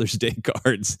Father's Day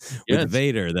cards with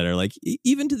Vader that are like,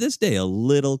 even to this day, a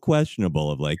little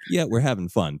questionable of like, yeah, we're having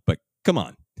fun, but come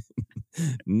on.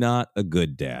 Not a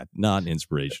good dad, not an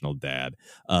inspirational dad.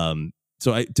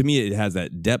 So to me, it has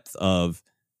that depth of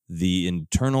the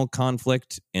internal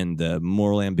conflict and the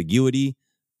moral ambiguity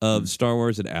of Star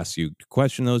Wars. It asks you to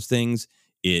question those things.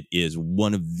 It is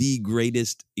one of the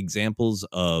greatest examples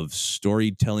of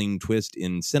storytelling twist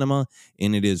in cinema,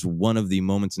 and it is one of the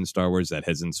moments in Star Wars that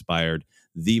has inspired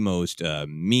the most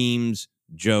memes,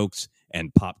 jokes,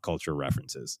 and pop culture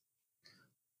references.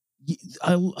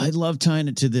 I love tying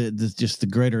it to the just the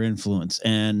greater influence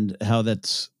and how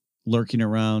that's lurking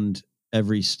around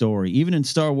every story, even in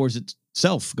Star Wars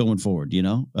itself going forward,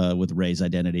 with Rey's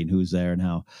identity and who's there and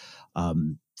how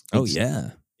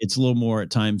it's a little more at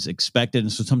times expected.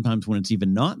 And so sometimes when it's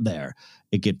even not there,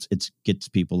 it gets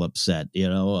people upset,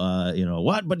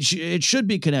 what, but it should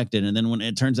be connected. And then when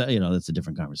it turns out, that's a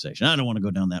different conversation. I don't want to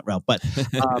go down that route, but,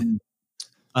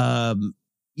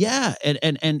 yeah.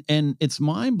 And it's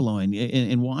mind blowing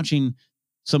in watching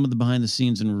some of the behind the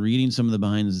scenes and reading some of the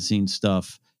behind the scenes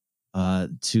stuff,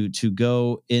 to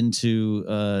go into,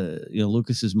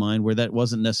 Lucas's mind where that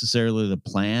wasn't necessarily the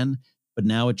plan, but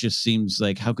now it just seems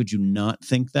like, how could you not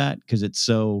think that? Because it's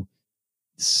so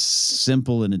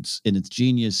simple and it's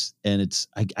genius. And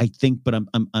I think, but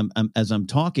I'm as I'm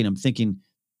talking, I'm thinking,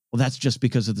 well, that's just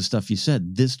because of the stuff you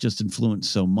said. This just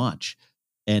influenced so much.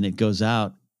 and it goes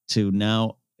out to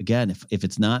now again. If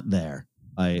it's not there,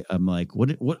 I'm like,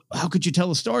 what? How could you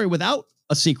tell a story without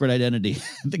a secret identity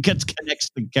that connects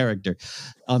the character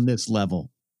on this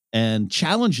level and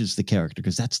challenges the character?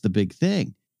 Because that's the big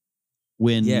thing.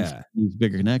 When these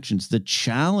bigger connections, the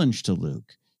challenge to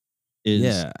Luke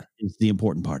is the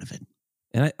important part of it.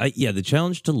 And the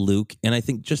challenge to Luke, and I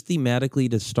think just thematically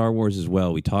to Star Wars as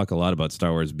well. We talk a lot about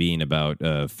Star Wars being about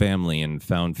family and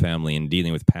found family and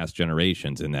dealing with past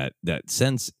generations, and that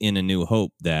sense in A New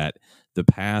Hope that the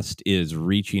past is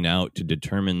reaching out to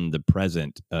determine the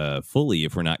present fully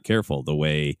if we're not careful, the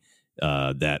way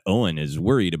that Owen is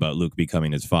worried about Luke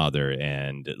becoming his father,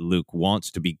 and Luke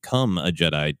wants to become a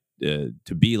Jedi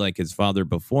to be like his father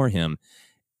before him.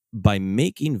 By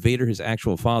making Vader his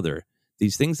actual father,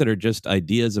 these things that are just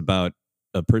ideas about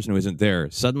a person who isn't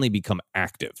there suddenly become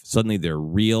active. Suddenly they're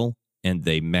real and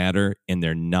they matter, and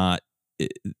they're not,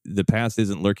 the past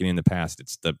isn't lurking in the past,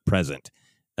 it's the present.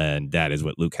 And that is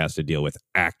what Luke has to deal with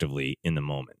actively in the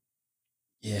moment.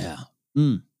 Yeah.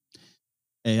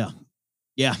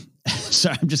 Yeah.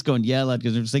 Sorry, I'm just going,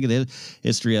 because I'm just thinking of the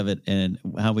history of it and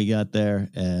how we got there,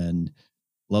 and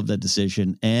love that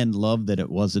decision, and love that it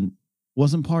wasn't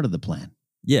part of the plan.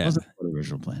 Yeah. It wasn't part of the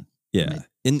original plan. Yeah.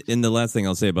 And the last thing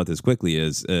I'll say about this quickly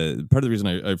is part of the reason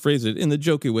I phrase it in the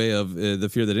jokey way of the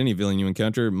fear that any villain you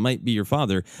encounter might be your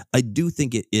father. I do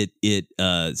think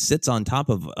it sits on top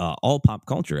of all pop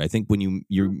culture. I think when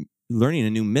you're learning a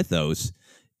new mythos,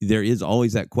 there is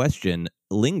always that question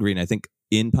lingering, I think,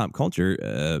 in pop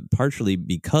culture, partially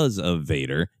because of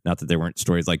Vader. Not that there weren't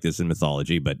stories like this in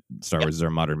mythology, but Star Wars is our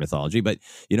modern mythology. But,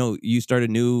 you start a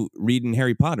new read in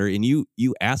Harry Potter and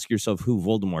you ask yourself who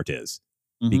Voldemort is.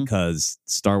 Because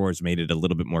Star Wars made it a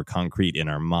little bit more concrete in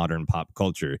our modern pop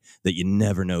culture that you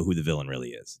never know who the villain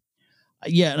really is.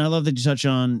 Yeah, and I love that you touch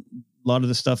on a lot of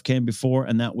the stuff came before,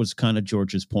 and that was kind of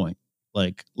George's point.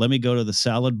 Like, let me go to the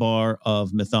salad bar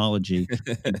of mythology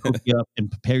and hook you up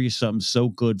and prepare you something so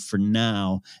good for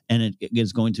now, and it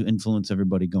is going to influence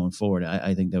everybody going forward.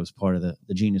 I think that was part of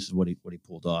the genius of what he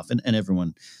pulled off, and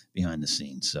everyone behind the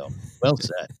scenes. So, well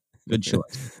said. Good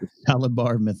choice. Salad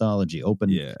bar mythology open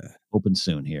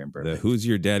soon here in Burbank. The Who's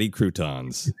Your Daddy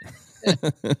croutons.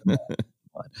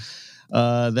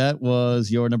 That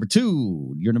was your number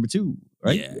two. Your number two,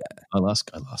 right? Yeah. I lost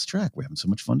track. We're having so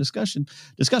much fun discussing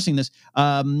this.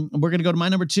 We're gonna go to my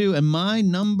number two, and my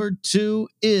number two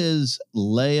is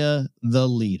Leia the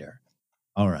Leader.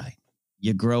 All right.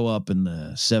 You grow up in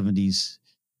the 70s.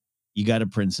 You got a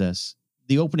princess.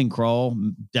 The opening crawl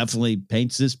definitely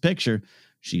paints this picture.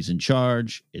 She's in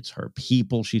charge. It's her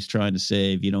people she's trying to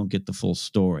save. You don't get the full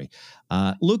story.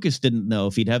 Lucas didn't know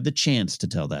if he'd have the chance to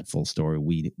tell that full story.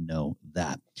 We know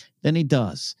that. Then he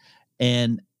does.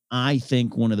 And I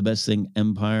think one of the best things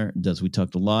Empire does, we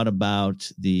talked a lot about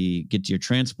the get to your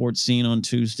transport scene on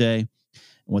Tuesday and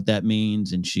what that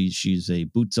means. And she's a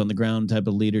boots on the ground type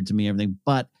of leader to me, everything.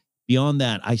 But beyond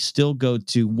that, I still go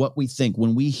to what we think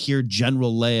when we hear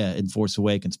General Leia in Force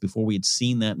Awakens before we had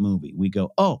seen that movie. We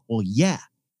go, oh, well, yeah.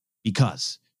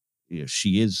 Because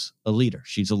she is a leader.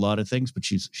 She's a lot of things, but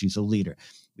she's a leader.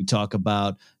 We talk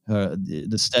about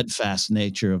the steadfast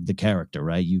nature of the character,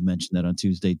 right? You mentioned that on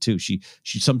Tuesday too. She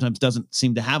sometimes doesn't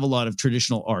seem to have a lot of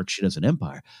traditional arc. She does an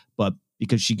Empire, but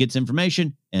because she gets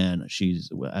information and she's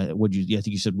I think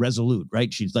you said resolute,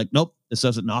 right? She's like, nope, this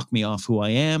doesn't knock me off who I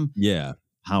am. Yeah,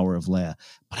 power of Leia.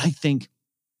 But I think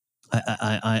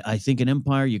I think in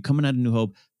Empire, you're coming out of New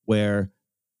Hope where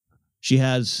she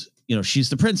has. She's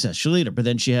the princess, she's a leader, but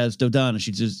then she has Dodonna,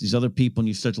 she's just these other people, and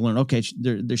you start to learn, okay,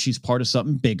 she's part of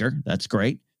something bigger. That's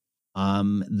great.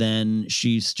 Then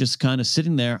she's just kind of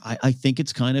sitting there. I think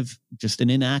it's kind of just an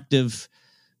inactive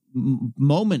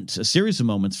moment, a series of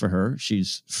moments for her.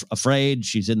 She's afraid.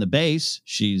 She's in the base.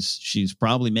 She's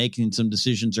probably making some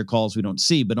decisions or calls we don't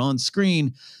see, but on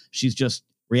screen, she's just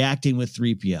reacting with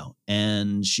 3PO,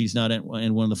 and she's not in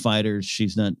one of the fighters.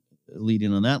 She's not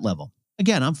leading on that level.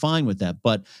 Again, I'm fine with that.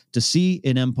 But to see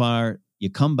in Empire,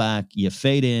 you come back, you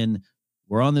fade in,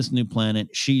 we're on this new planet.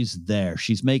 She's there.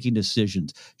 She's making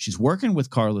decisions. She's working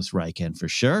with Carlos Raiken for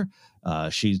sure.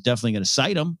 She's definitely going to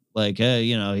cite him. Like,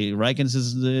 Raiken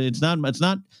says, it's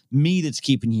not me that's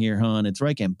keeping you here, hon. It's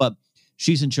Raiken. But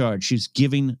she's in charge. She's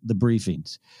giving the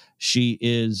briefings. She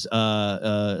is,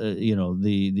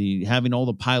 the having all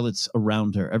the pilots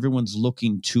around her. Everyone's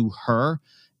looking to her,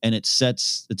 and it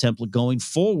sets the template going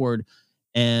forward.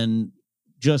 And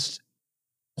just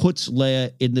puts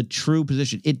Leia in the true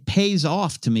position. It pays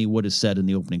off to me what is said in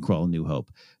the opening crawl in New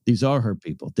Hope. These are her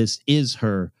people. This is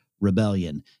her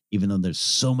rebellion, even though there's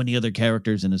so many other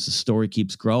characters. And as the story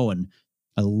keeps growing,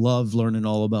 I love learning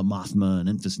all about Mothma and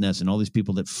Enfys Nest and all these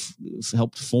people that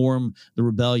helped form the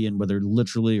rebellion, whether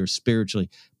literally or spiritually.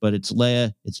 But it's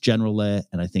Leia, it's General Leia,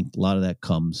 and I think a lot of that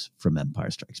comes from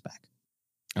Empire Strikes Back.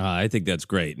 I think that's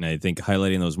great. And I think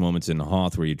highlighting those moments in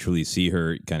Hoth where you truly see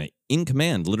her kind of in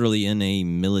command, literally in a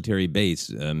military base,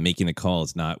 making the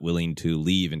calls, not willing to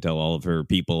leave until all of her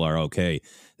people are okay.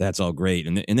 That's all great.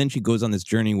 And then she goes on this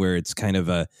journey where it's kind of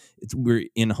we're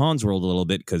in Han's world a little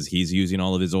bit because he's using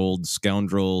all of his old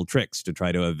scoundrel tricks to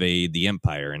try to evade the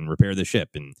Empire and repair the ship.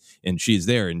 And she's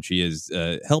there and she is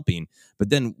helping. But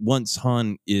then once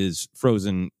Han is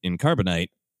frozen in carbonite,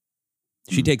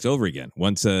 she takes over again.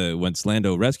 Once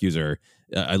Lando rescues her,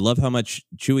 I love how much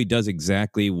Chewie does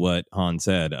exactly what Han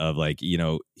said of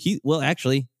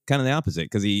actually kind of the opposite,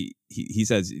 because he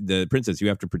says, the princess, you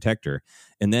have to protect her.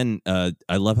 And then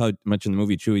I love how much in the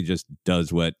movie Chewie just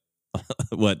does what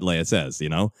Leia says, he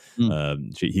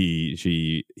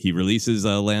releases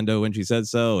Lando when she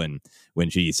says so, and when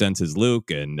she senses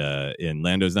Luke and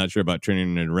Lando's not sure about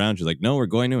turning it around, she's like, no, we're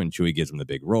going to, and Chewie gives him the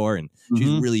big roar, and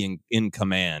she's really in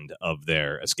command of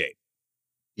their escape.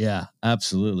 Yeah,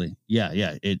 absolutely.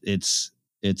 Yeah. It's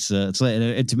and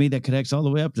to me that connects all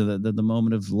the way up to the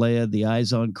moment of Leia, the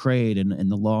eyes on Craid and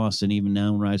the loss, and even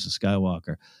now in Rise of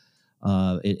Skywalker.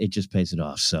 It just pays it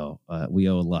off. So we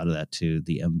owe a lot of that to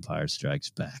The Empire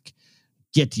Strikes Back.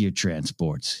 Get to your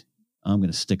transports. I'm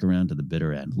going to stick around to the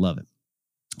bitter end. Love it.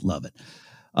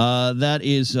 That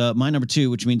is my number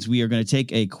 2, which means we are going to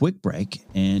take a quick break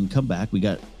and come back. We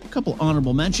got a couple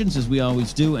honorable mentions, as we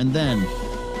always do, and then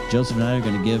Joseph and I are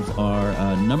going to give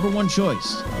our number 1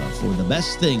 choice for the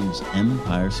best things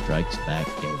Empire Strikes Back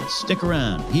gave us. Stick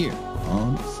around here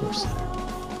on Force Center.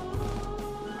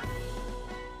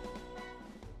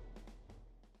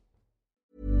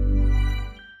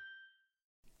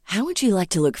 How would you like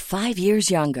to look 5 years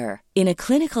younger? In a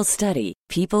clinical study,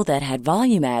 people that had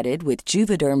volume added with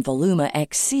Juvederm Voluma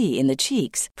XC in the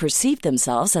cheeks perceived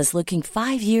themselves as looking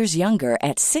 5 years younger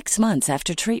at 6 months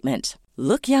after treatment.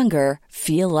 Look younger,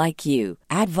 feel like you.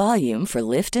 Add volume for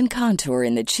lift and contour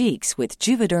in the cheeks with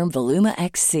Juvederm Voluma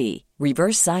XC.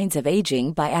 Reverse signs of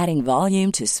aging by adding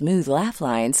volume to smooth laugh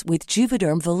lines with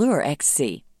Juvederm Volure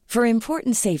XC. For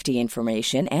important safety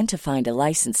information and to find a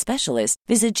licensed specialist,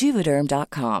 visit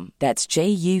Juvederm.com. That's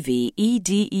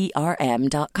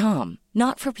JUVEDERM.com.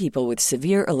 Not for people with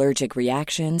severe allergic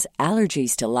reactions,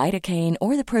 allergies to lidocaine,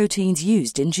 or the proteins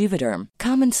used in Juvederm.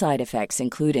 Common side effects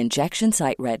include injection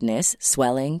site redness,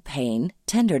 swelling, pain,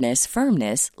 tenderness,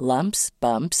 firmness, lumps,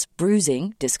 bumps,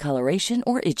 bruising, discoloration,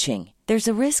 or itching. There's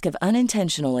a risk of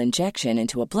unintentional injection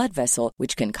into a blood vessel,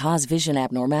 which can cause vision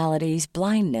abnormalities,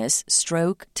 blindness,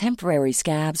 stroke, temporary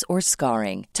scabs, or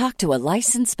scarring. Talk to a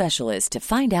licensed specialist to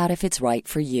find out if it's right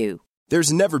for you.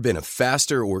 There's never been a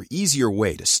faster or easier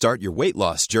way to start your weight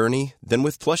loss journey than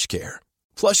with PlushCare.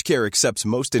 PlushCare accepts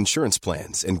most insurance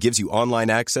plans and gives you online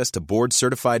access to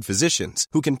board-certified physicians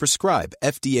who can prescribe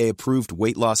FDA-approved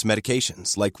weight loss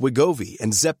medications like Wegovy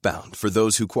and Zepbound for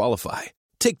those who qualify.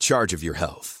 Take charge of your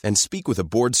health and speak with a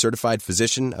board-certified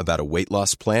physician about a weight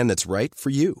loss plan that's right for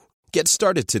you. Get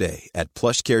started today at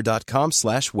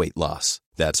plushcare.com/weight-loss.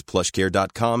 That's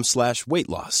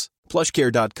plushcare.com/weight-loss.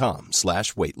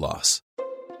 plushcare.com/weight-loss.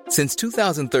 Since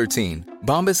 2013,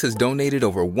 Bombas has donated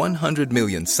over 100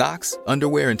 million socks,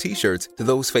 underwear, and T-shirts to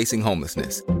those facing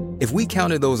homelessness. If we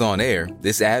counted those on air,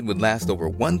 this ad would last over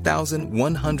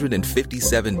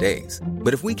 1,157 days.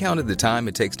 But if we counted the time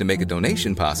it takes to make a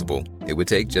donation possible, it would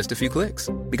take just a few clicks.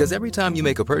 Because every time you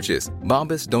make a purchase,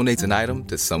 Bombas donates an item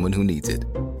to someone who needs it.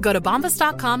 Go to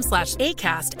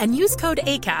bombas.com/ACAST and use code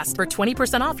ACAST for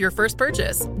 20% off your first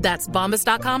purchase. That's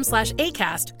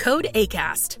bombas.com/ACAST, code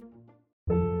ACAST.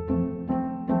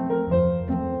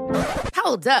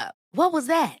 Hold up. What was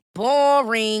that?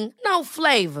 Boring. No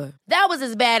flavor. That was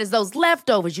as bad as those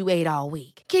leftovers you ate all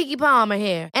week. Keke Palmer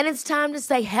here, and it's time to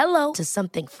say hello to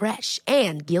something fresh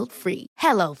and guilt-free.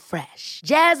 Hello Fresh.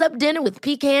 Jazz up dinner with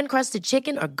pecan-crusted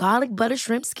chicken or garlic butter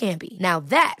shrimp scampi. Now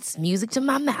that's music to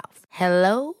my mouth.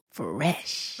 Hello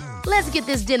Fresh. Let's get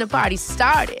this dinner party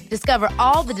started. Discover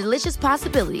all the delicious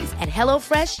possibilities at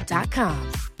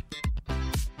HelloFresh.com.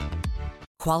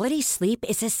 Quality sleep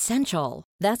is essential.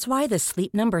 That's why the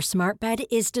Sleep Number Smart Bed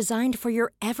is designed for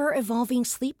your ever-evolving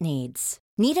sleep needs.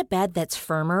 Need a bed that's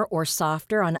firmer or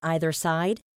softer on either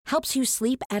side? Helps you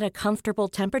sleep at a comfortable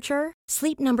temperature?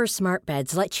 Sleep Number Smart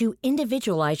Beds let you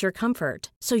individualize your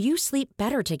comfort, so you sleep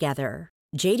better together.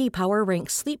 J.D. Power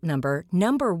ranks Sleep Number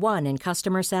number 1 in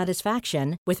customer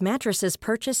satisfaction with mattresses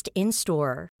purchased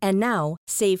in-store. And now,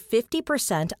 save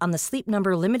 50% on the Sleep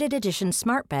Number Limited Edition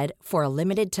Smart Bed for a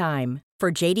limited time.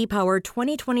 For JD Power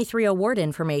 2023 award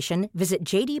information, visit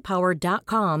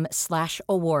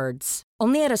jdpower.com/awards.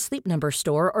 Only at a Sleep Number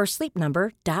store or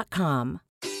sleepnumber.com.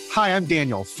 Hi, I'm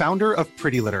Daniel, founder of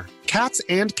Pretty Litter. Cats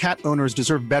and cat owners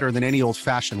deserve better than any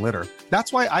old-fashioned litter.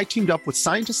 That's why I teamed up with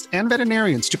scientists and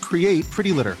veterinarians to create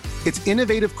Pretty Litter. Its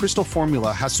innovative crystal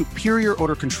formula has superior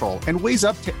odor control and weighs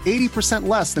up to 80%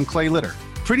 less than clay litter.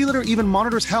 Pretty Litter even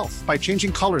monitors health by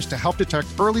changing colors to help detect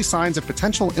early signs of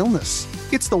potential illness.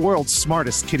 It's the world's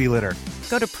smartest kitty litter.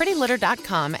 Go to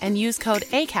prettylitter.com and use code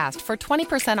ACAST for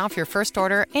 20% off your first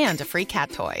order and a free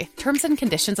cat toy. Terms and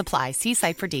conditions apply. See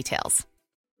site for details.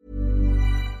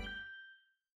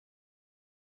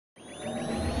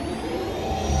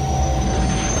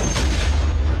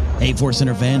 Hey, Force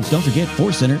Center fans, don't forget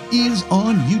Force Center is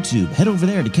on YouTube. Head over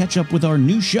there to catch up with our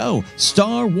new show,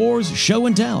 Star Wars Show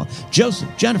and Tell.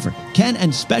 Joseph, Jennifer, Ken,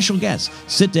 and special guests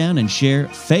sit down and share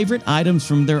favorite items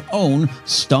from their own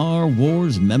Star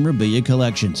Wars memorabilia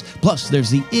collections. Plus,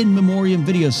 there's the In Memoriam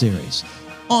video series,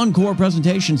 encore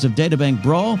presentations of Databank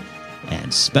Brawl,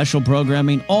 and special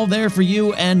programming all there for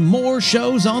you, and more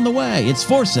shows on the way. It's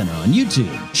Force Center on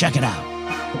YouTube. Check it out.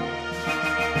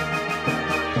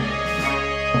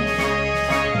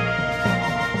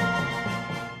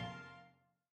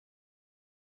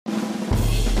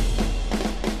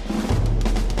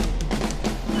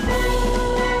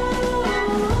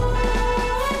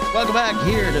 Welcome back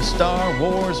here to Star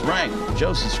Wars Rank.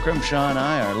 Joseph Scrimshaw and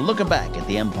I are looking back at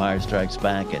The Empire Strikes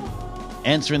Back and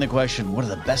answering the question, what are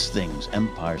the best things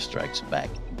Empire Strikes Back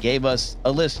gave us?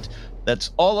 A list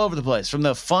that's all over the place, from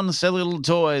the fun, silly little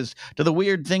toys to the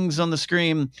weird things on the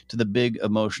screen to the big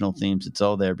emotional themes. It's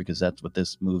all there because that's what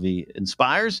this movie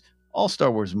inspires. All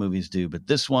Star Wars movies do, but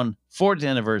this one, 40th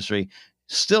anniversary,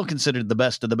 still considered the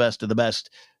best of the best of the best.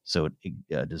 So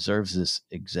it deserves this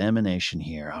examination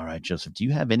here. All right, Joseph, do you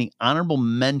have any honorable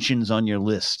mentions on your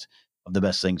list of the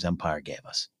best things Empire gave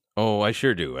us? Oh, I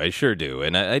sure do.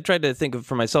 And I tried to think of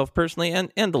for myself personally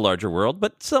and the larger world,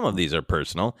 but some of these are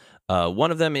personal. One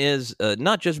of them is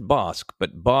not just Bossk,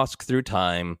 but Bossk through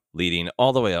time, leading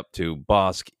all the way up to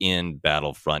Bossk in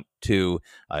Battlefront 2.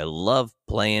 I love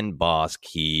playing Bossk.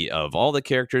 He, of all the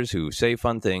characters who say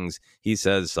fun things, he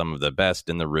says some of the best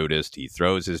and the rudest. He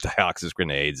throws his Dioxis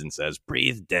grenades and says,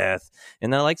 "Breathe death."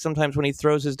 And I like sometimes when he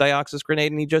throws his Dioxis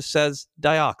grenade and he just says,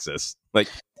 "Dioxis." Like,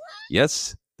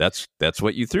 yes, that's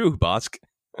what you threw, Bossk.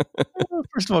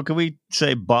 First of all, can we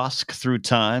say Bossk Through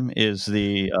Time is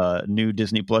the new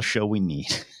Disney Plus show we need?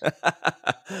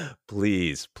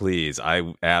 Please.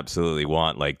 I absolutely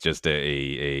want like just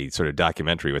a sort of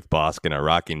documentary with Bossk in a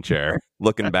rocking chair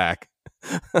looking back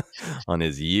on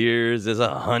his years as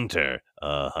a hunter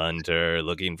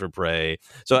looking for prey.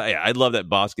 So I love that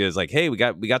Bossk is like, hey, we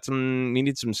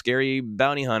need some scary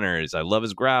bounty hunters. I love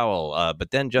his growl, but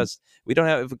then just we don't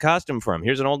have a costume for him.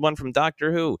 Here's an old one from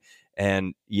Doctor Who,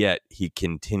 and yet he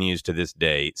continues to this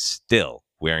day still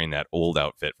wearing that old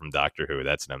outfit from Doctor Who.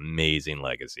 That's an amazing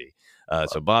legacy.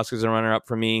 So Bossk is a runner-up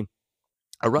for me.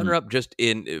 A runner-up just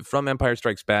from Empire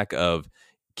Strikes Back of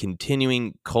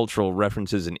continuing cultural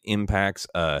references and impacts,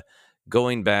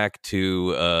 going back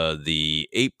to the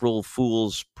April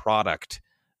Fool's product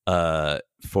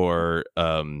for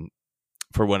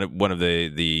one of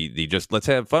the just let's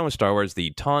have fun with Star Wars,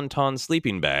 the Tauntaun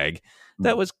sleeping bag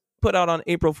that was put out on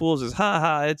April Fool's as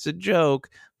it's a joke,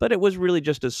 but it was really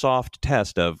just a soft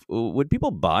test of would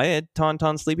people buy a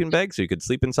Tauntaun sleeping bag so you could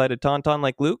sleep inside a Tauntaun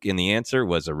like Luke? And the answer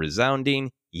was a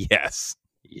resounding yes.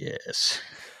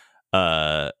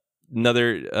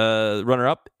 Another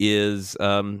runner-up is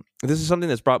this is something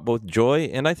that's brought both joy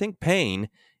and I think pain,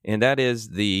 and that is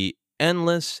the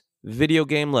endless video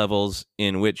game levels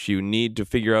in which you need to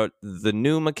figure out the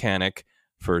new mechanic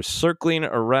for circling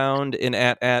around and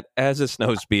at as a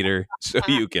snowspeeder so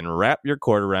you can wrap your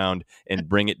cord around and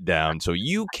bring it down so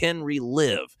you can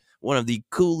relive one of the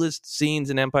coolest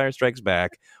scenes in Empire Strikes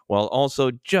Back while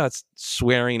also just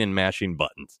swearing and mashing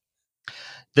buttons.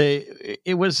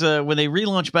 It was when they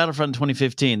relaunched Battlefront in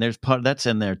 2015. There's part that's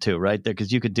in there too, right? There,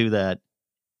 because you could do that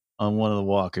on one of the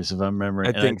walkers, if I'm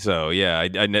remembering. I think so. Yeah, I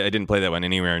didn't play that one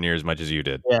anywhere near as much as you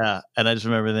did. Yeah, and I just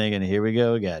remember thinking, "Here we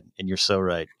go again." And you're so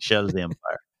right. Shadows of the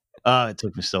Empire. It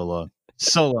took me so long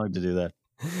to do that.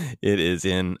 It is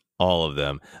in all of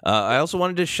them. I also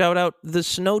wanted to shout out the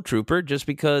Snow Trooper just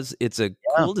because it's a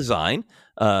cool design.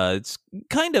 It's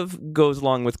kind of goes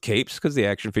along with capes because the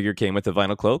action figure came with a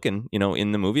vinyl cloak, and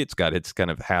in the movie it's got its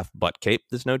kind of half butt cape,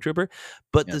 the Snow Trooper.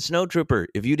 But the Snow Trooper,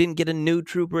 if you didn't get a new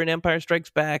trooper in Empire Strikes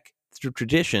Back, the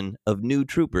tradition of new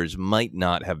troopers might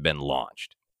not have been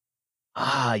launched.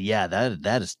 Yeah,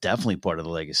 that is definitely part of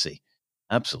the legacy.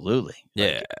 Absolutely.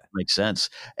 Yeah, makes sense.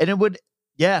 And it would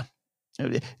Yeah.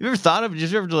 Have you ever thought of?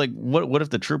 Just ever like what if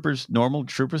the normal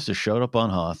troopers, just showed up on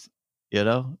Hoth? You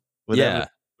know, would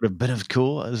have been as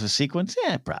cool as a sequence.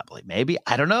 Yeah, probably, maybe.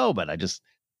 I don't know, but I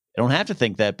don't have to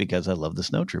think that because I love the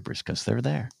snow troopers because they're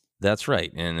there. That's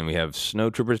right. And then we have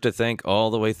snow troopers to thank all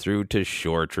the way through to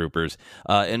shore troopers.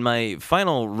 In my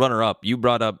final runner-up, you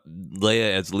brought up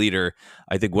Leia as leader.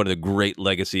 I think one of the great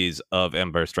legacies of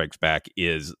Empire Strikes Back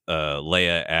is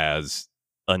Leia as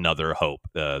another hope.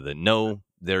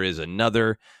 There is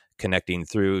another, connecting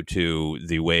through to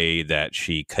the way that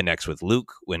she connects with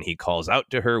Luke when he calls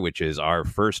out to her, which is our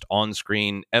first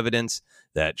on-screen evidence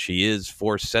that she is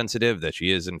force sensitive, that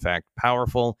she is in fact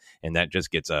powerful, and that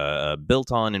just gets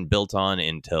built on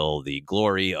until the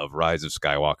glory of Rise of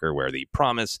Skywalker, where the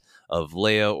promise of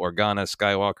Leia Organa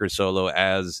Skywalker Solo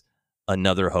as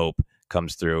another hope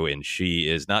comes through, and she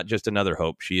is not just another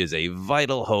hope, she is a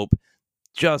vital hope,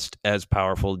 just as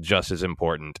powerful, just as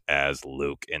important as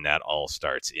Luke, and that all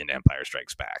starts in Empire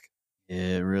Strikes Back.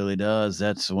 It really does.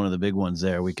 That's one of the big ones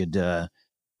there. We could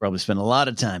probably spend a lot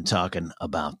of time talking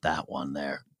about that one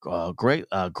there. Great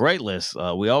list.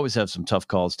 We always have some tough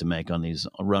calls to make on these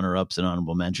runner-ups and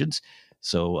honorable mentions.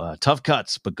 So tough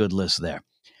cuts, but good lists there.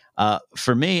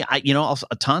 For me, also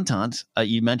Tauntauns.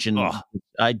 You mentioned,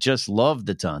 I just love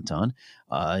the Tauntaun.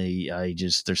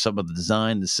 There's something about the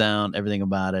design, the sound, everything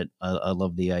about it. I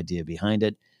love the idea behind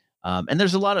it. And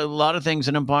there's a lot of things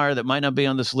in Empire that might not be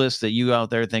on this list that you out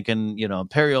there thinking,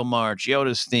 Imperial March,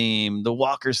 Yoda's theme, the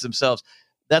walkers themselves.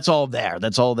 That's all there.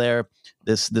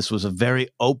 This was a very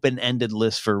open-ended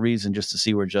list for a reason, just to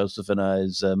see where Joseph and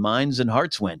I's minds and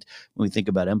hearts went when we think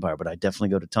about Empire. But I definitely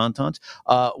go to Tauntauns.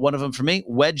 One of them for me,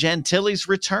 Wedge Antilles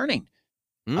returning.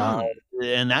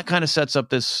 And that kind of sets up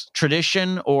this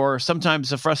tradition, or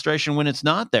sometimes a frustration when it's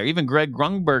not there. Even Greg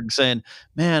Grunberg saying,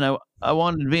 man, I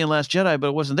wanted to be in Last Jedi, but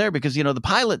it wasn't there because, the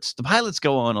pilots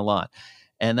go on a lot.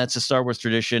 And that's a Star Wars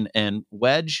tradition. And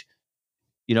Wedge,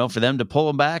 for them to pull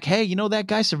him back, hey, that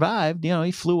guy survived.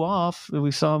 He flew off. We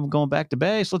saw him going back to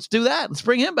base. Let's do that. Let's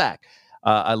bring him back.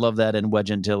 I love that. And Wedge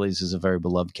Antilles is a very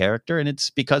beloved character, and it's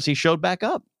because he showed back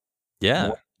up.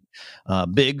 Yeah.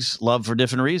 Biggs, love for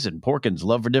different reasons. Porkins,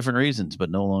 love for different reasons, but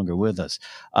no longer with us.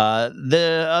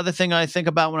 The other thing I think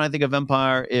about when I think of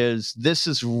Empire is this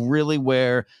is really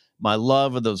where my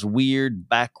love of those weird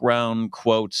background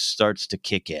quotes starts to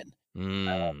kick in.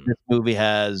 This movie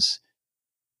has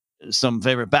some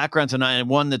favorite backgrounds, and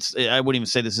one that's, I wouldn't even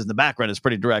say this is in the background, it's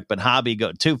pretty direct, but Hobby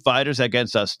go 2 fighters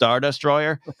against a Star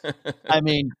Destroyer. I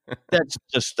mean, that's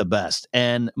just the best.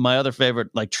 And my other favorite,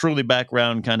 like truly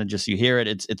background, kind of just you hear it,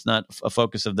 it's not a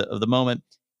focus of the moment,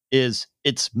 is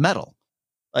it's metal.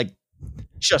 Like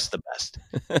just the best.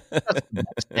 Just the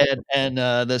best. And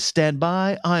the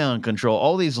standby ion control,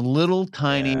 all these little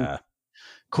tiny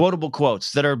quotable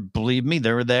quotes that are, believe me,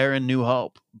 they were there in New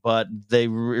Hope, but they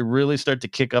really start to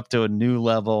kick up to a new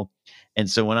level. And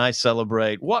so when I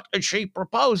celebrate, what is she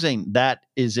proposing? That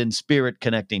is in spirit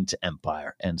connecting to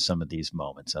Empire and some of these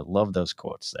moments. I love those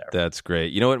quotes there. That's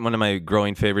great. You know what one of my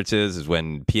growing favorites is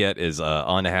when Piet is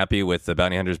unhappy with the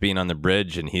bounty hunters being on the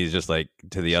bridge, and he's just like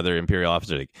to the other Imperial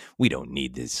officer, like, we don't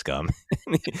need this scum.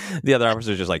 The other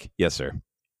officer's just like, yes, sir.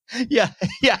 Yeah.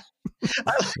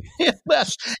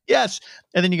 Yes.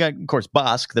 And then you got, of course,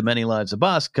 Bosk, the many lives of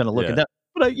Bosk, kind of looking down.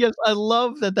 But I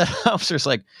love that officer's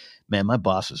like, man, my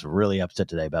boss was really upset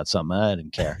today about something. I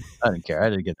didn't care. I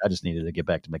just needed to get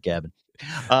back to my cabin.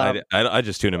 I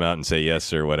just tune him out and say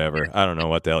yes or whatever. I don't know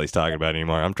what the hell he's talking about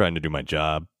anymore. I'm trying to do my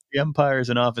job. The Empire's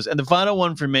in office. And the final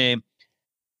one for me,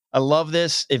 I love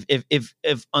this.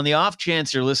 If on the off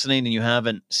chance you're listening and you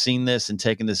haven't seen this and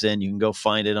taken this in, you can go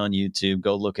find it on YouTube.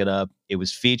 Go look it up. It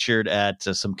was featured at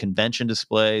some convention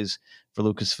displays for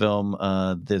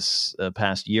Lucasfilm this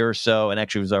past year or so. And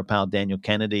actually it was our pal Daniel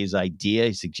Kennedy's idea.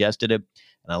 He suggested it,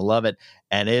 and I love it.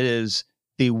 And it is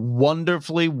the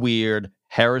wonderfully weird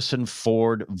Harrison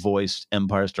Ford voiced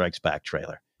Empire Strikes Back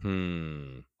trailer.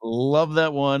 Love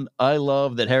that one. I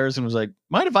love that Harrison was like,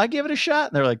 mind if I give it a shot?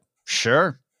 And they're like,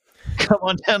 sure. Come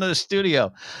on down to the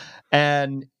studio.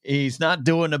 And he's not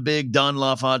doing a big Don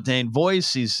LaFontaine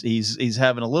voice. He's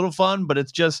having a little fun, but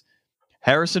it's just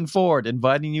Harrison Ford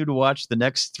inviting you to watch the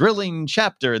next thrilling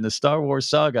chapter in the Star Wars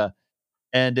saga,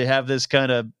 and to have this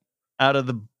kind of out of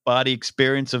the body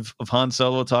experience of Han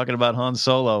Solo talking about Han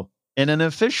Solo in an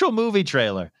official movie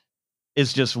trailer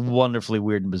is just wonderfully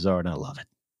weird and bizarre, and I love it.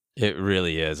 It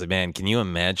really is. Man, can you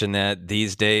imagine that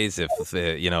these days if,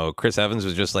 Chris Evans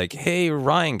was just like, hey,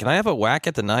 Ryan, can I have a whack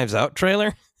at the Knives Out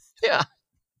trailer? Yeah,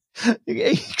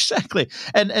 exactly.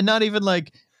 And not even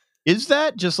like, is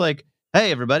that just like,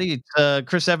 Hey, everybody, it's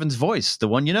Chris Evans' voice, the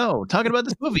one you know, talking about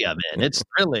this movie I'm in. It's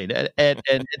thrilling. And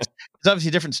it's obviously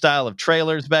a different style of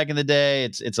trailers back in the day.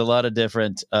 It's a lot of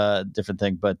different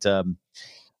thing. But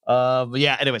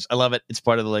yeah, anyways, I love it. It's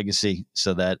part of the legacy.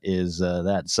 So that is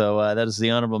that. So that is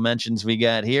the honorable mentions we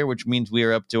got here, which means we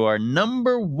are up to our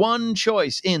number one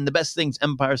choice in the best things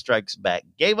Empire Strikes Back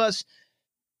gave us.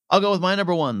 I'll go with my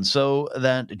number one so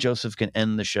that Joseph can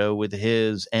end the show with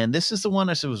his. And this is the one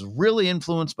I said was really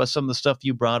influenced by some of the stuff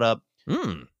you brought up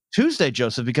Tuesday,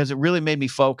 Joseph, because it really made me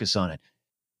focus on it.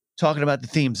 Talking about the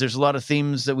themes. There's a lot of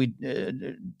themes that we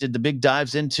did the big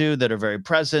dives into that are very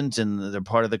present and they're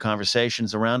part of the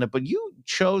conversations around it. But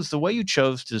the way you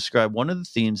chose to describe one of the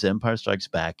themes of Empire Strikes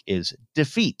Back is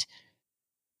defeat.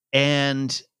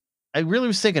 And I really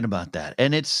was thinking about that.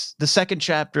 And it's the second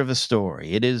chapter of a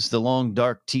story. It is the long,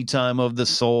 dark tea time of the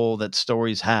soul that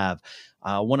stories have.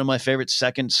 One of my favorite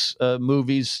second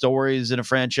movies, stories in a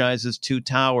franchise is Two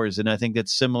Towers. And I think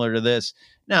that's similar to this.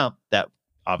 Now, that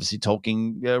obviously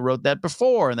Tolkien wrote that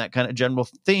before and that kind of general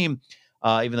theme,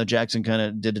 even though Jackson kind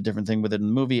of did a different thing with it in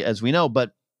the movie, as we know.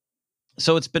 But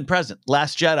so it's been present.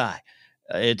 Last Jedi.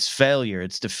 It's failure,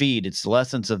 it's defeat, it's the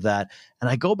lessons of that. And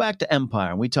I go back to Empire,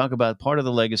 and we talk about part of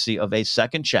the legacy of a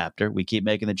second chapter. We keep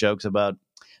making the jokes about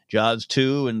Jaws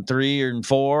 2 and 3 and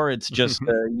 4. It's just,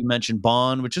 you mentioned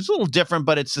Bond, which is a little different,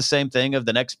 but it's the same thing of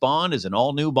the next Bond is an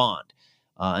all-new Bond.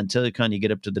 Until you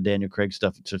get up to the Daniel Craig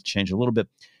stuff, it just changed a little bit.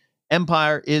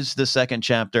 Empire is the second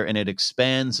chapter, and it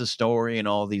expands the story in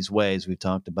all these ways. We've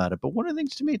talked about it. But one of the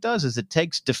things to me it does is it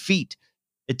takes defeat.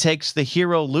 It takes the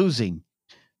hero losing.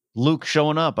 Luke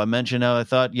showing up. I mentioned how I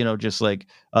thought, just like,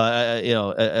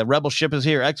 a rebel ship is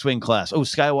here, X-Wing class. Oh,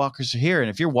 Skywalkers are here. And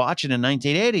if you're watching in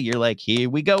 1980, you're like, here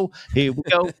we go.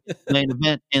 Main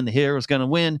event, and the hero's going to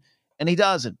win. And he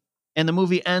doesn't. And the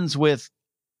movie ends with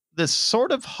this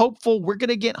sort of hopeful, we're going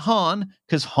to get Han,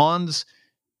 because Han's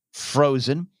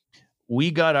frozen.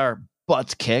 We got our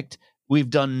butts kicked. We've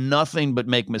done nothing but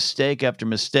make mistake after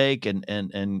mistake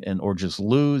and or just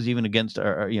lose even against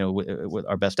our with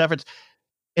our best efforts.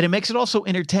 And it makes it also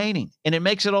entertaining, and it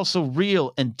makes it also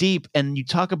real and deep. And you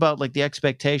talk about like the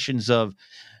expectations of,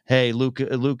 hey, Luke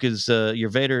is your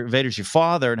Vader's your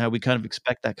father, and how we kind of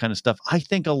expect that kind of stuff. I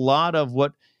think a lot of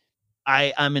what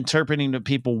I'm interpreting that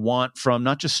people want from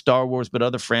not just Star Wars but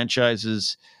other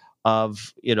franchises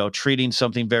of treating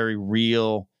something very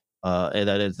real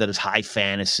that is high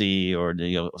fantasy or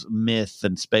myth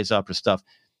and space opera stuff.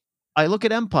 I look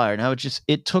at Empire and how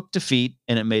it took defeat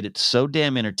and it made it so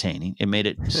damn entertaining. It made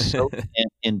it so damn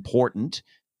important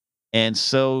and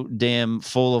so damn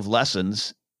full of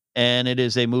lessons. And it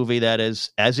is a movie that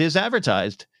is, as is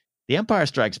advertised, The Empire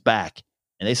Strikes Back,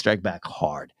 and they strike back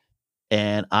hard.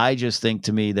 And I just think,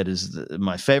 to me, that is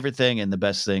my favorite thing and the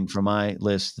best thing for my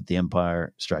list that The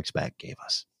Empire Strikes Back gave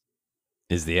us.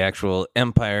 Is the actual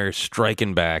Empire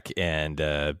striking back, and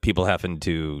people having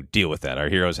to deal with that. Our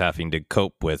heroes having to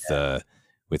cope with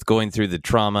going through the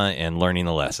trauma and learning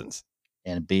the lessons.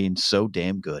 And being so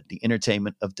damn good. The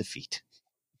entertainment of defeat.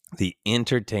 The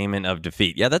entertainment of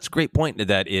defeat. Yeah, that's a great point,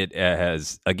 that it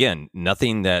has, again,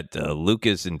 nothing that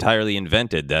Lucas entirely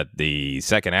invented, that the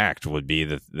second act would be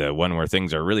the one where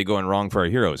things are really going wrong for our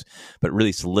heroes, but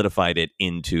really solidified it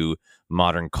into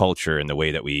modern culture and the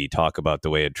way that we talk about the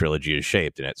way a trilogy is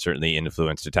shaped. And it certainly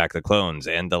influenced Attack of the Clones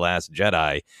and The Last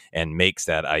Jedi, and makes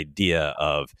that idea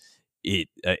of it,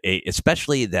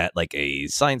 especially that like a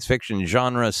science fiction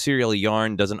genre serial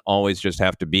yarn doesn't always just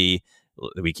have to be,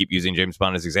 we keep using James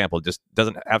Bond as an example, just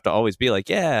doesn't have to always be like,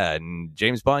 yeah, and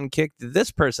James Bond kicked this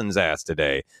person's ass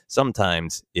today.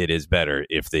 Sometimes it is better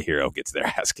if the hero gets their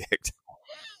ass kicked.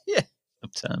 Yeah,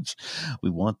 sometimes we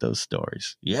want those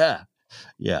stories. Yeah.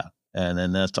 And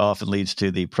then that often leads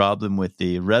to the problem with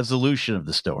the resolution of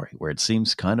the story, where it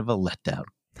seems kind of a letdown.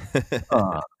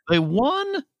 They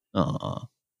won?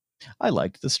 I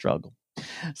liked the struggle.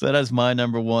 So that is my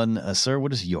number one. Sir,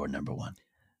 what is your number one?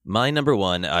 My number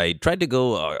one, I tried to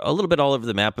go a little bit all over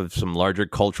the map of some larger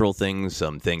cultural things,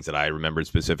 some things that I remembered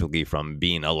specifically from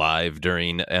being alive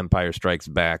during Empire Strikes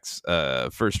Back's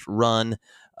first run,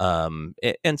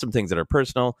 and some things that are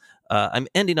personal. I'm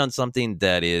ending on something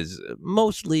that is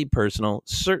mostly personal.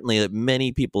 Certainly that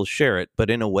many people share it, but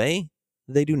in a way,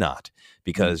 they do not.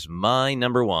 Because my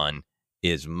number one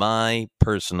is my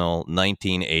personal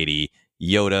 1980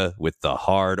 Yoda with the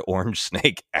hard orange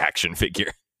snake action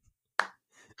figure.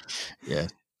 Yeah.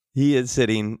 He is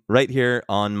sitting right here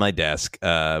on my desk.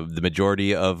 The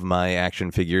majority of my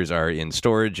action figures are in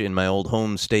storage in my old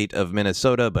home state of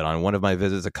Minnesota, but on one of my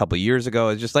visits a couple years ago,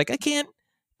 I was just like, I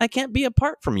can't be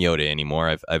apart from Yoda anymore.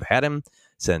 I've had him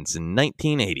since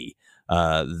 1980.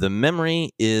 The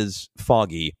memory is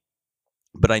foggy,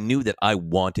 but I knew that I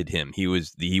wanted him. He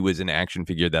was an action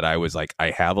figure that I was like,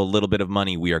 I have a little bit of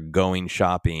money. We are going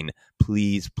shopping.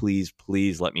 Please, please,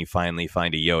 please let me finally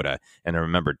find a Yoda. And I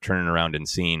remember turning around and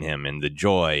seeing him and the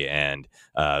joy. And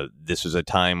this was a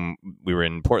time, we were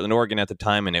in Portland, Oregon at the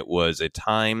time, and it was a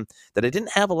time that I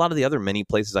didn't have a lot of the other many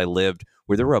places I lived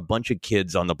where there were a bunch of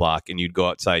kids on the block, and you'd go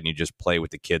outside and you just play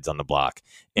with the kids on the block.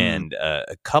 And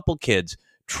a couple kids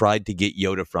tried to get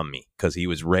Yoda from me because he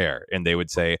was rare, and they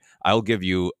would say, I'll give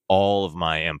you all of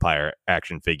my Empire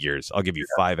action figures. I'll give you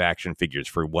 5 action figures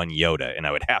for 1 Yoda, and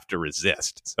I would have to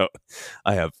resist. So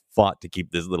I have fought to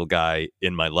keep this little guy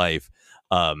in my life.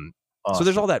 Awesome. So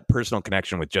there's all that personal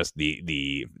connection with just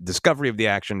the discovery of the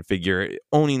action figure,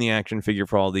 owning the action figure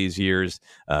for all these years,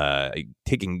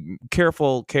 taking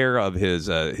careful care of his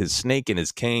snake and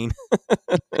his cane,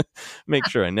 make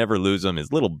sure I never lose him,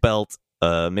 his little belt,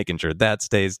 making sure that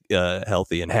stays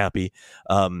healthy and happy.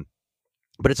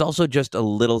 But it's also just a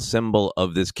little symbol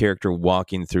of this character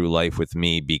walking through life with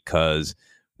me, because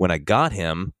when I got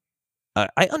him,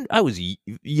 I was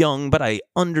young, but I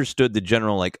understood the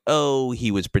general, like, oh, he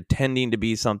was pretending to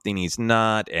be something he's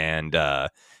not, and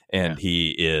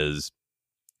he is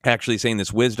actually saying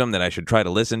this wisdom that I should try to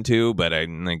listen to, but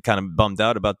I'm kind of bummed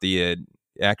out about the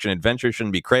action adventure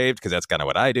shouldn't be craved, because that's kind of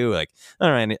what I do. Like,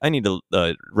 all right, I need to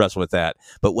wrestle with that.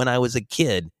 But when I was a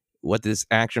kid, what this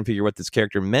action figure, what this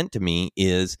character meant to me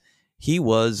is he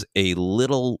was a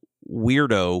little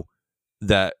weirdo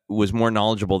that was more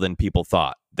knowledgeable than people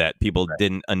thought, that people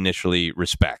didn't initially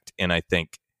respect. And I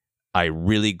think I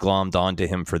really glommed onto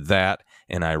him for that.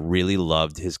 And I really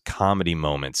loved his comedy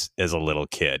moments as a little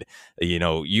kid. You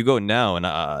know, you go now and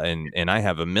I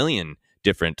have a million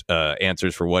different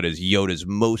answers for what is Yoda's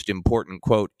most important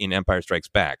quote in Empire Strikes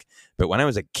Back. But when I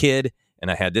was a kid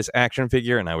and I had this action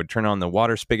figure and I would turn on the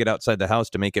water spigot outside the house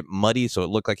to make it muddy so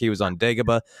it looked like he was on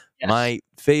Dagobah, my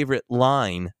favorite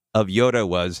line of Yoda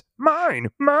was, mine,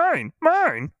 mine,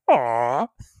 mine, aw.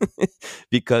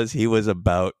 Because he was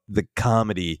about the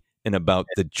comedy and about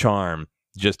the charm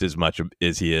just as much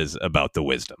as he is about the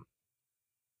wisdom.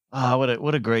 Ah,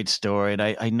 what a great story. And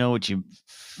I know what you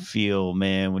feel,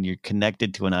 man, when you're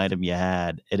connected to an item you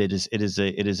had. It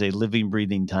is a living,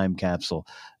 breathing time capsule.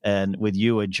 And with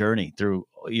you, a journey through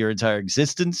your entire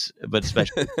existence, but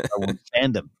especially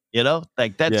fandom, you know?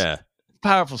 Like, that's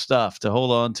powerful stuff to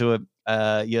hold on to it.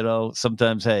 You know,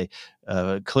 sometimes, hey,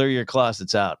 clear your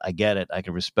closets out. I get it. I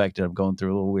can respect it. I'm going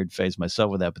through a little weird phase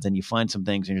myself with that. But then you find some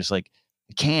things and you're just like,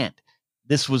 I can't.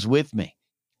 This was with me.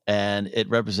 And it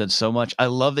represents so much. I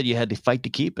love that you had to fight to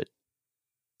keep it.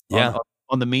 Yeah.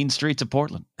 On the mean streets of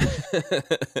Portland.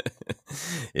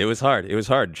 It was hard. It was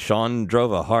hard. Sean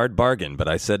drove a hard bargain, but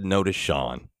I said no to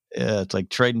Sean. Yeah, it's like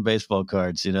trading baseball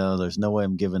cards. You know, there's no way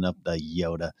I'm giving up the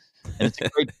Yoda. And it's a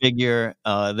great figure.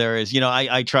 There is, you know,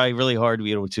 I try really hard.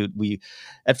 We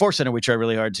at Force Center, we try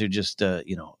really hard to just,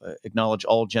 acknowledge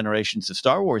all generations of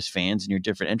Star Wars fans and your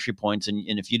different entry points. And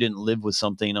if you didn't live with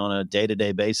something on a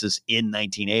day-to-day basis in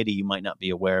 1980, you might not be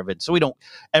aware of it. So we don't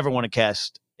ever want to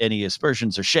cast any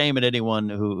aspersions or shame at anyone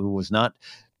who was not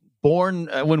born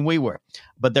when we were.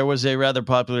 But there was a rather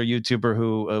popular YouTuber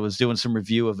who was doing some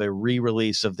review of a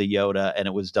re-release of the Yoda, and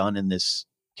it was done in this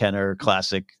Kenner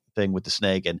classic thing with the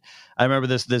snake. And I remember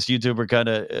this YouTuber kind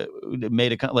of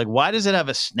made a like, why does it have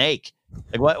a snake?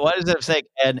 Like, why does it have a snake?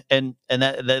 And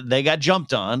that they got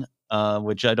jumped on,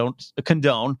 which I don't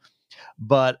condone.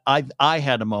 But I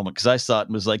had a moment because I saw it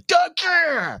and was like,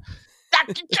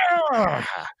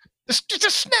 it's a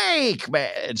snake,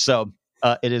 man. And so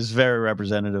it is very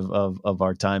representative of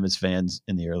our time as fans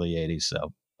in the early 80s.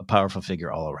 So a powerful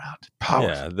figure all around. Powerful.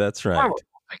 Yeah, that's right. Powerful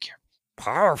figure.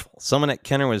 Powerful. Someone at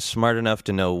Kenner was smart enough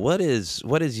to know what is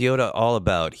Yoda all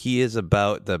about. He is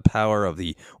about the power of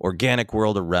the organic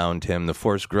world around him. The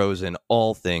Force grows in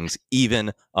all things,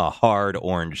 even a hard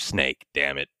orange snake.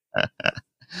 Damn it.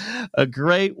 A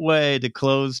great way to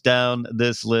close down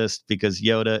this list, because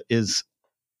Yoda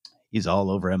he's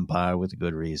all over Empire with a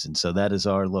good reason. So that is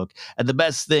our look at the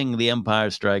best thing The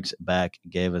Empire Strikes Back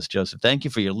gave us. Joseph, thank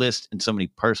you for your list and so many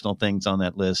personal things on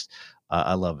that list.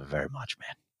 I love it very much,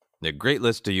 man. A great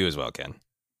list to you as well, Ken.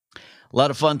 A lot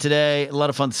of fun today. A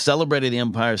lot of fun celebrating The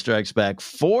Empire Strikes Back.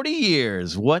 40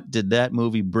 years. What did that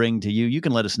movie bring to you? You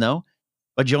can let us know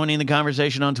by joining the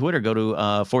conversation on Twitter. Go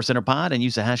to Force Center Pod and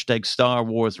use the hashtag Star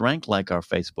Wars Rank, like our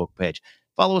Facebook page.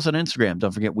 Follow us on Instagram.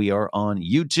 Don't forget we are on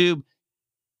YouTube.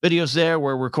 Videos there.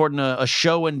 We're recording a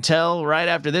show and tell right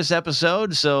after this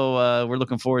episode. So we're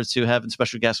looking forward to having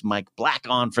special guest Mike Black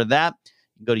on for that.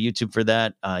 Go to YouTube for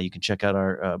that. You can check out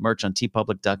our merch on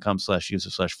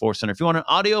tpublic.com/user/4center. If you want an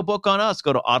audiobook on us,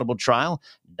 go to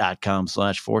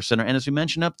audibletrial.com/4center. And as we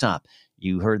mentioned up top,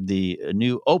 you heard the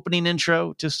new opening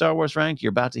intro to Star Wars Ranked.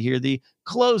 You're about to hear the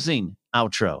closing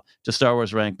outro to Star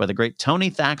Wars Ranked by the great Tony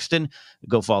Thaxton.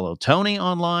 Go follow Tony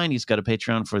online. He's got a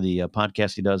Patreon for the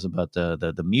podcast he does about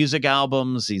the music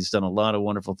albums. He's done a lot of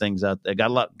wonderful things out there.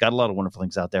 Got a lot of wonderful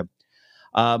things out there.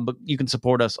 But you can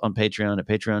support us on Patreon at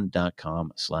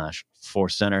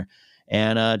patreon.com/4center.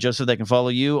 And Joseph, they can follow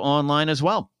you online as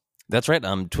well. That's right.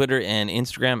 I'm Twitter and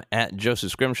Instagram at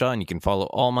Joseph Scrimshaw, and you can follow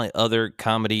all my other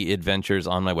comedy adventures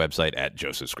on my website at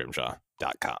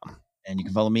josephscrimshaw.com. And you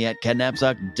can follow me at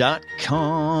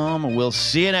KenNapzok.com. We'll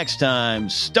see you next time.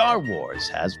 Star Wars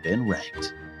has been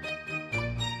ranked.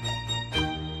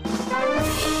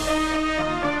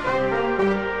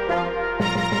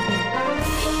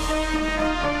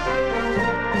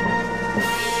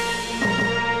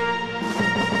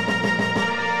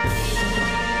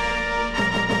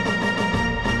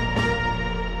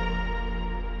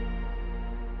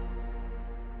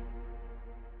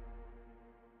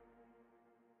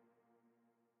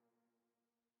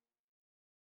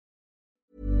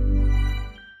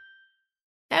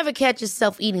 Ever catch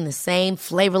yourself eating the same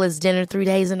flavorless dinner 3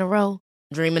 days in a row?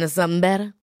 Dreaming of something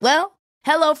better? Well,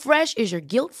 HelloFresh is your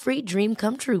guilt-free dream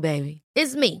come true, baby.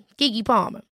 It's me, Keke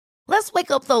Palmer. Let's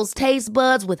wake up those taste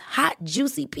buds with hot,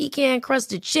 juicy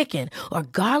pecan-crusted chicken or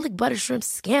garlic butter shrimp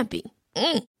scampi.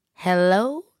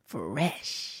 Hello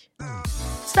Fresh.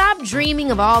 Stop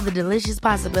dreaming of all the delicious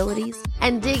possibilities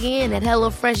and dig in at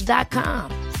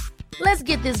HelloFresh.com. Let's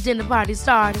get this dinner party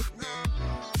started.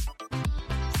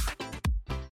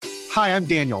 Hi, I'm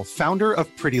Daniel, founder of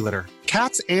Pretty Litter.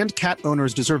 Cats and cat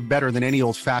owners deserve better than any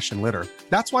old-fashioned litter.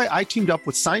 That's why I teamed up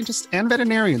with scientists and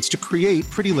veterinarians to create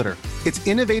Pretty Litter. Its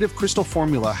innovative crystal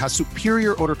formula has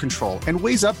superior odor control and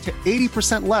weighs up to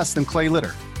 80% less than clay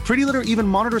litter. Pretty Litter even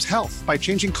monitors health by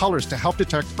changing colors to help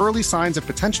detect early signs of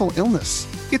potential illness.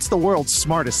 It's the world's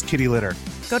smartest kitty litter.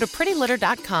 Go to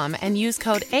prettylitter.com and use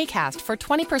code ACAST for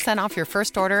 20% off your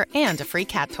first order and a free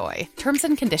cat toy. Terms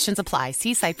and conditions apply.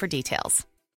 See site for details.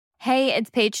 Hey, it's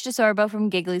Paige DeSorbo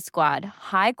from Giggly Squad.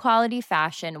 High quality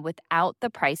fashion without the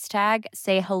price tag.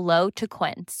 Say hello to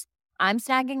Quince. I'm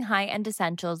snagging high-end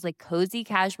essentials like cozy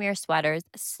cashmere sweaters,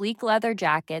 sleek leather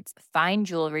jackets, fine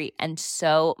jewelry, and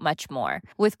so much more.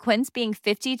 With Quince being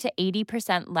 50 to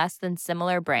 80% less than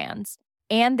similar brands.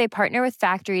 And they partner with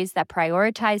factories that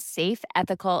prioritize safe,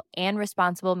 ethical, and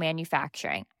responsible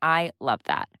manufacturing. I love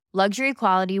that. Luxury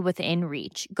quality within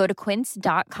reach. Go to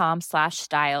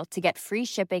quince.com/style to get free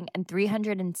shipping and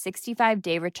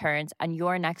 365-day returns on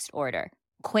your next order.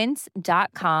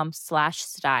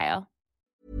 Quince.com/style.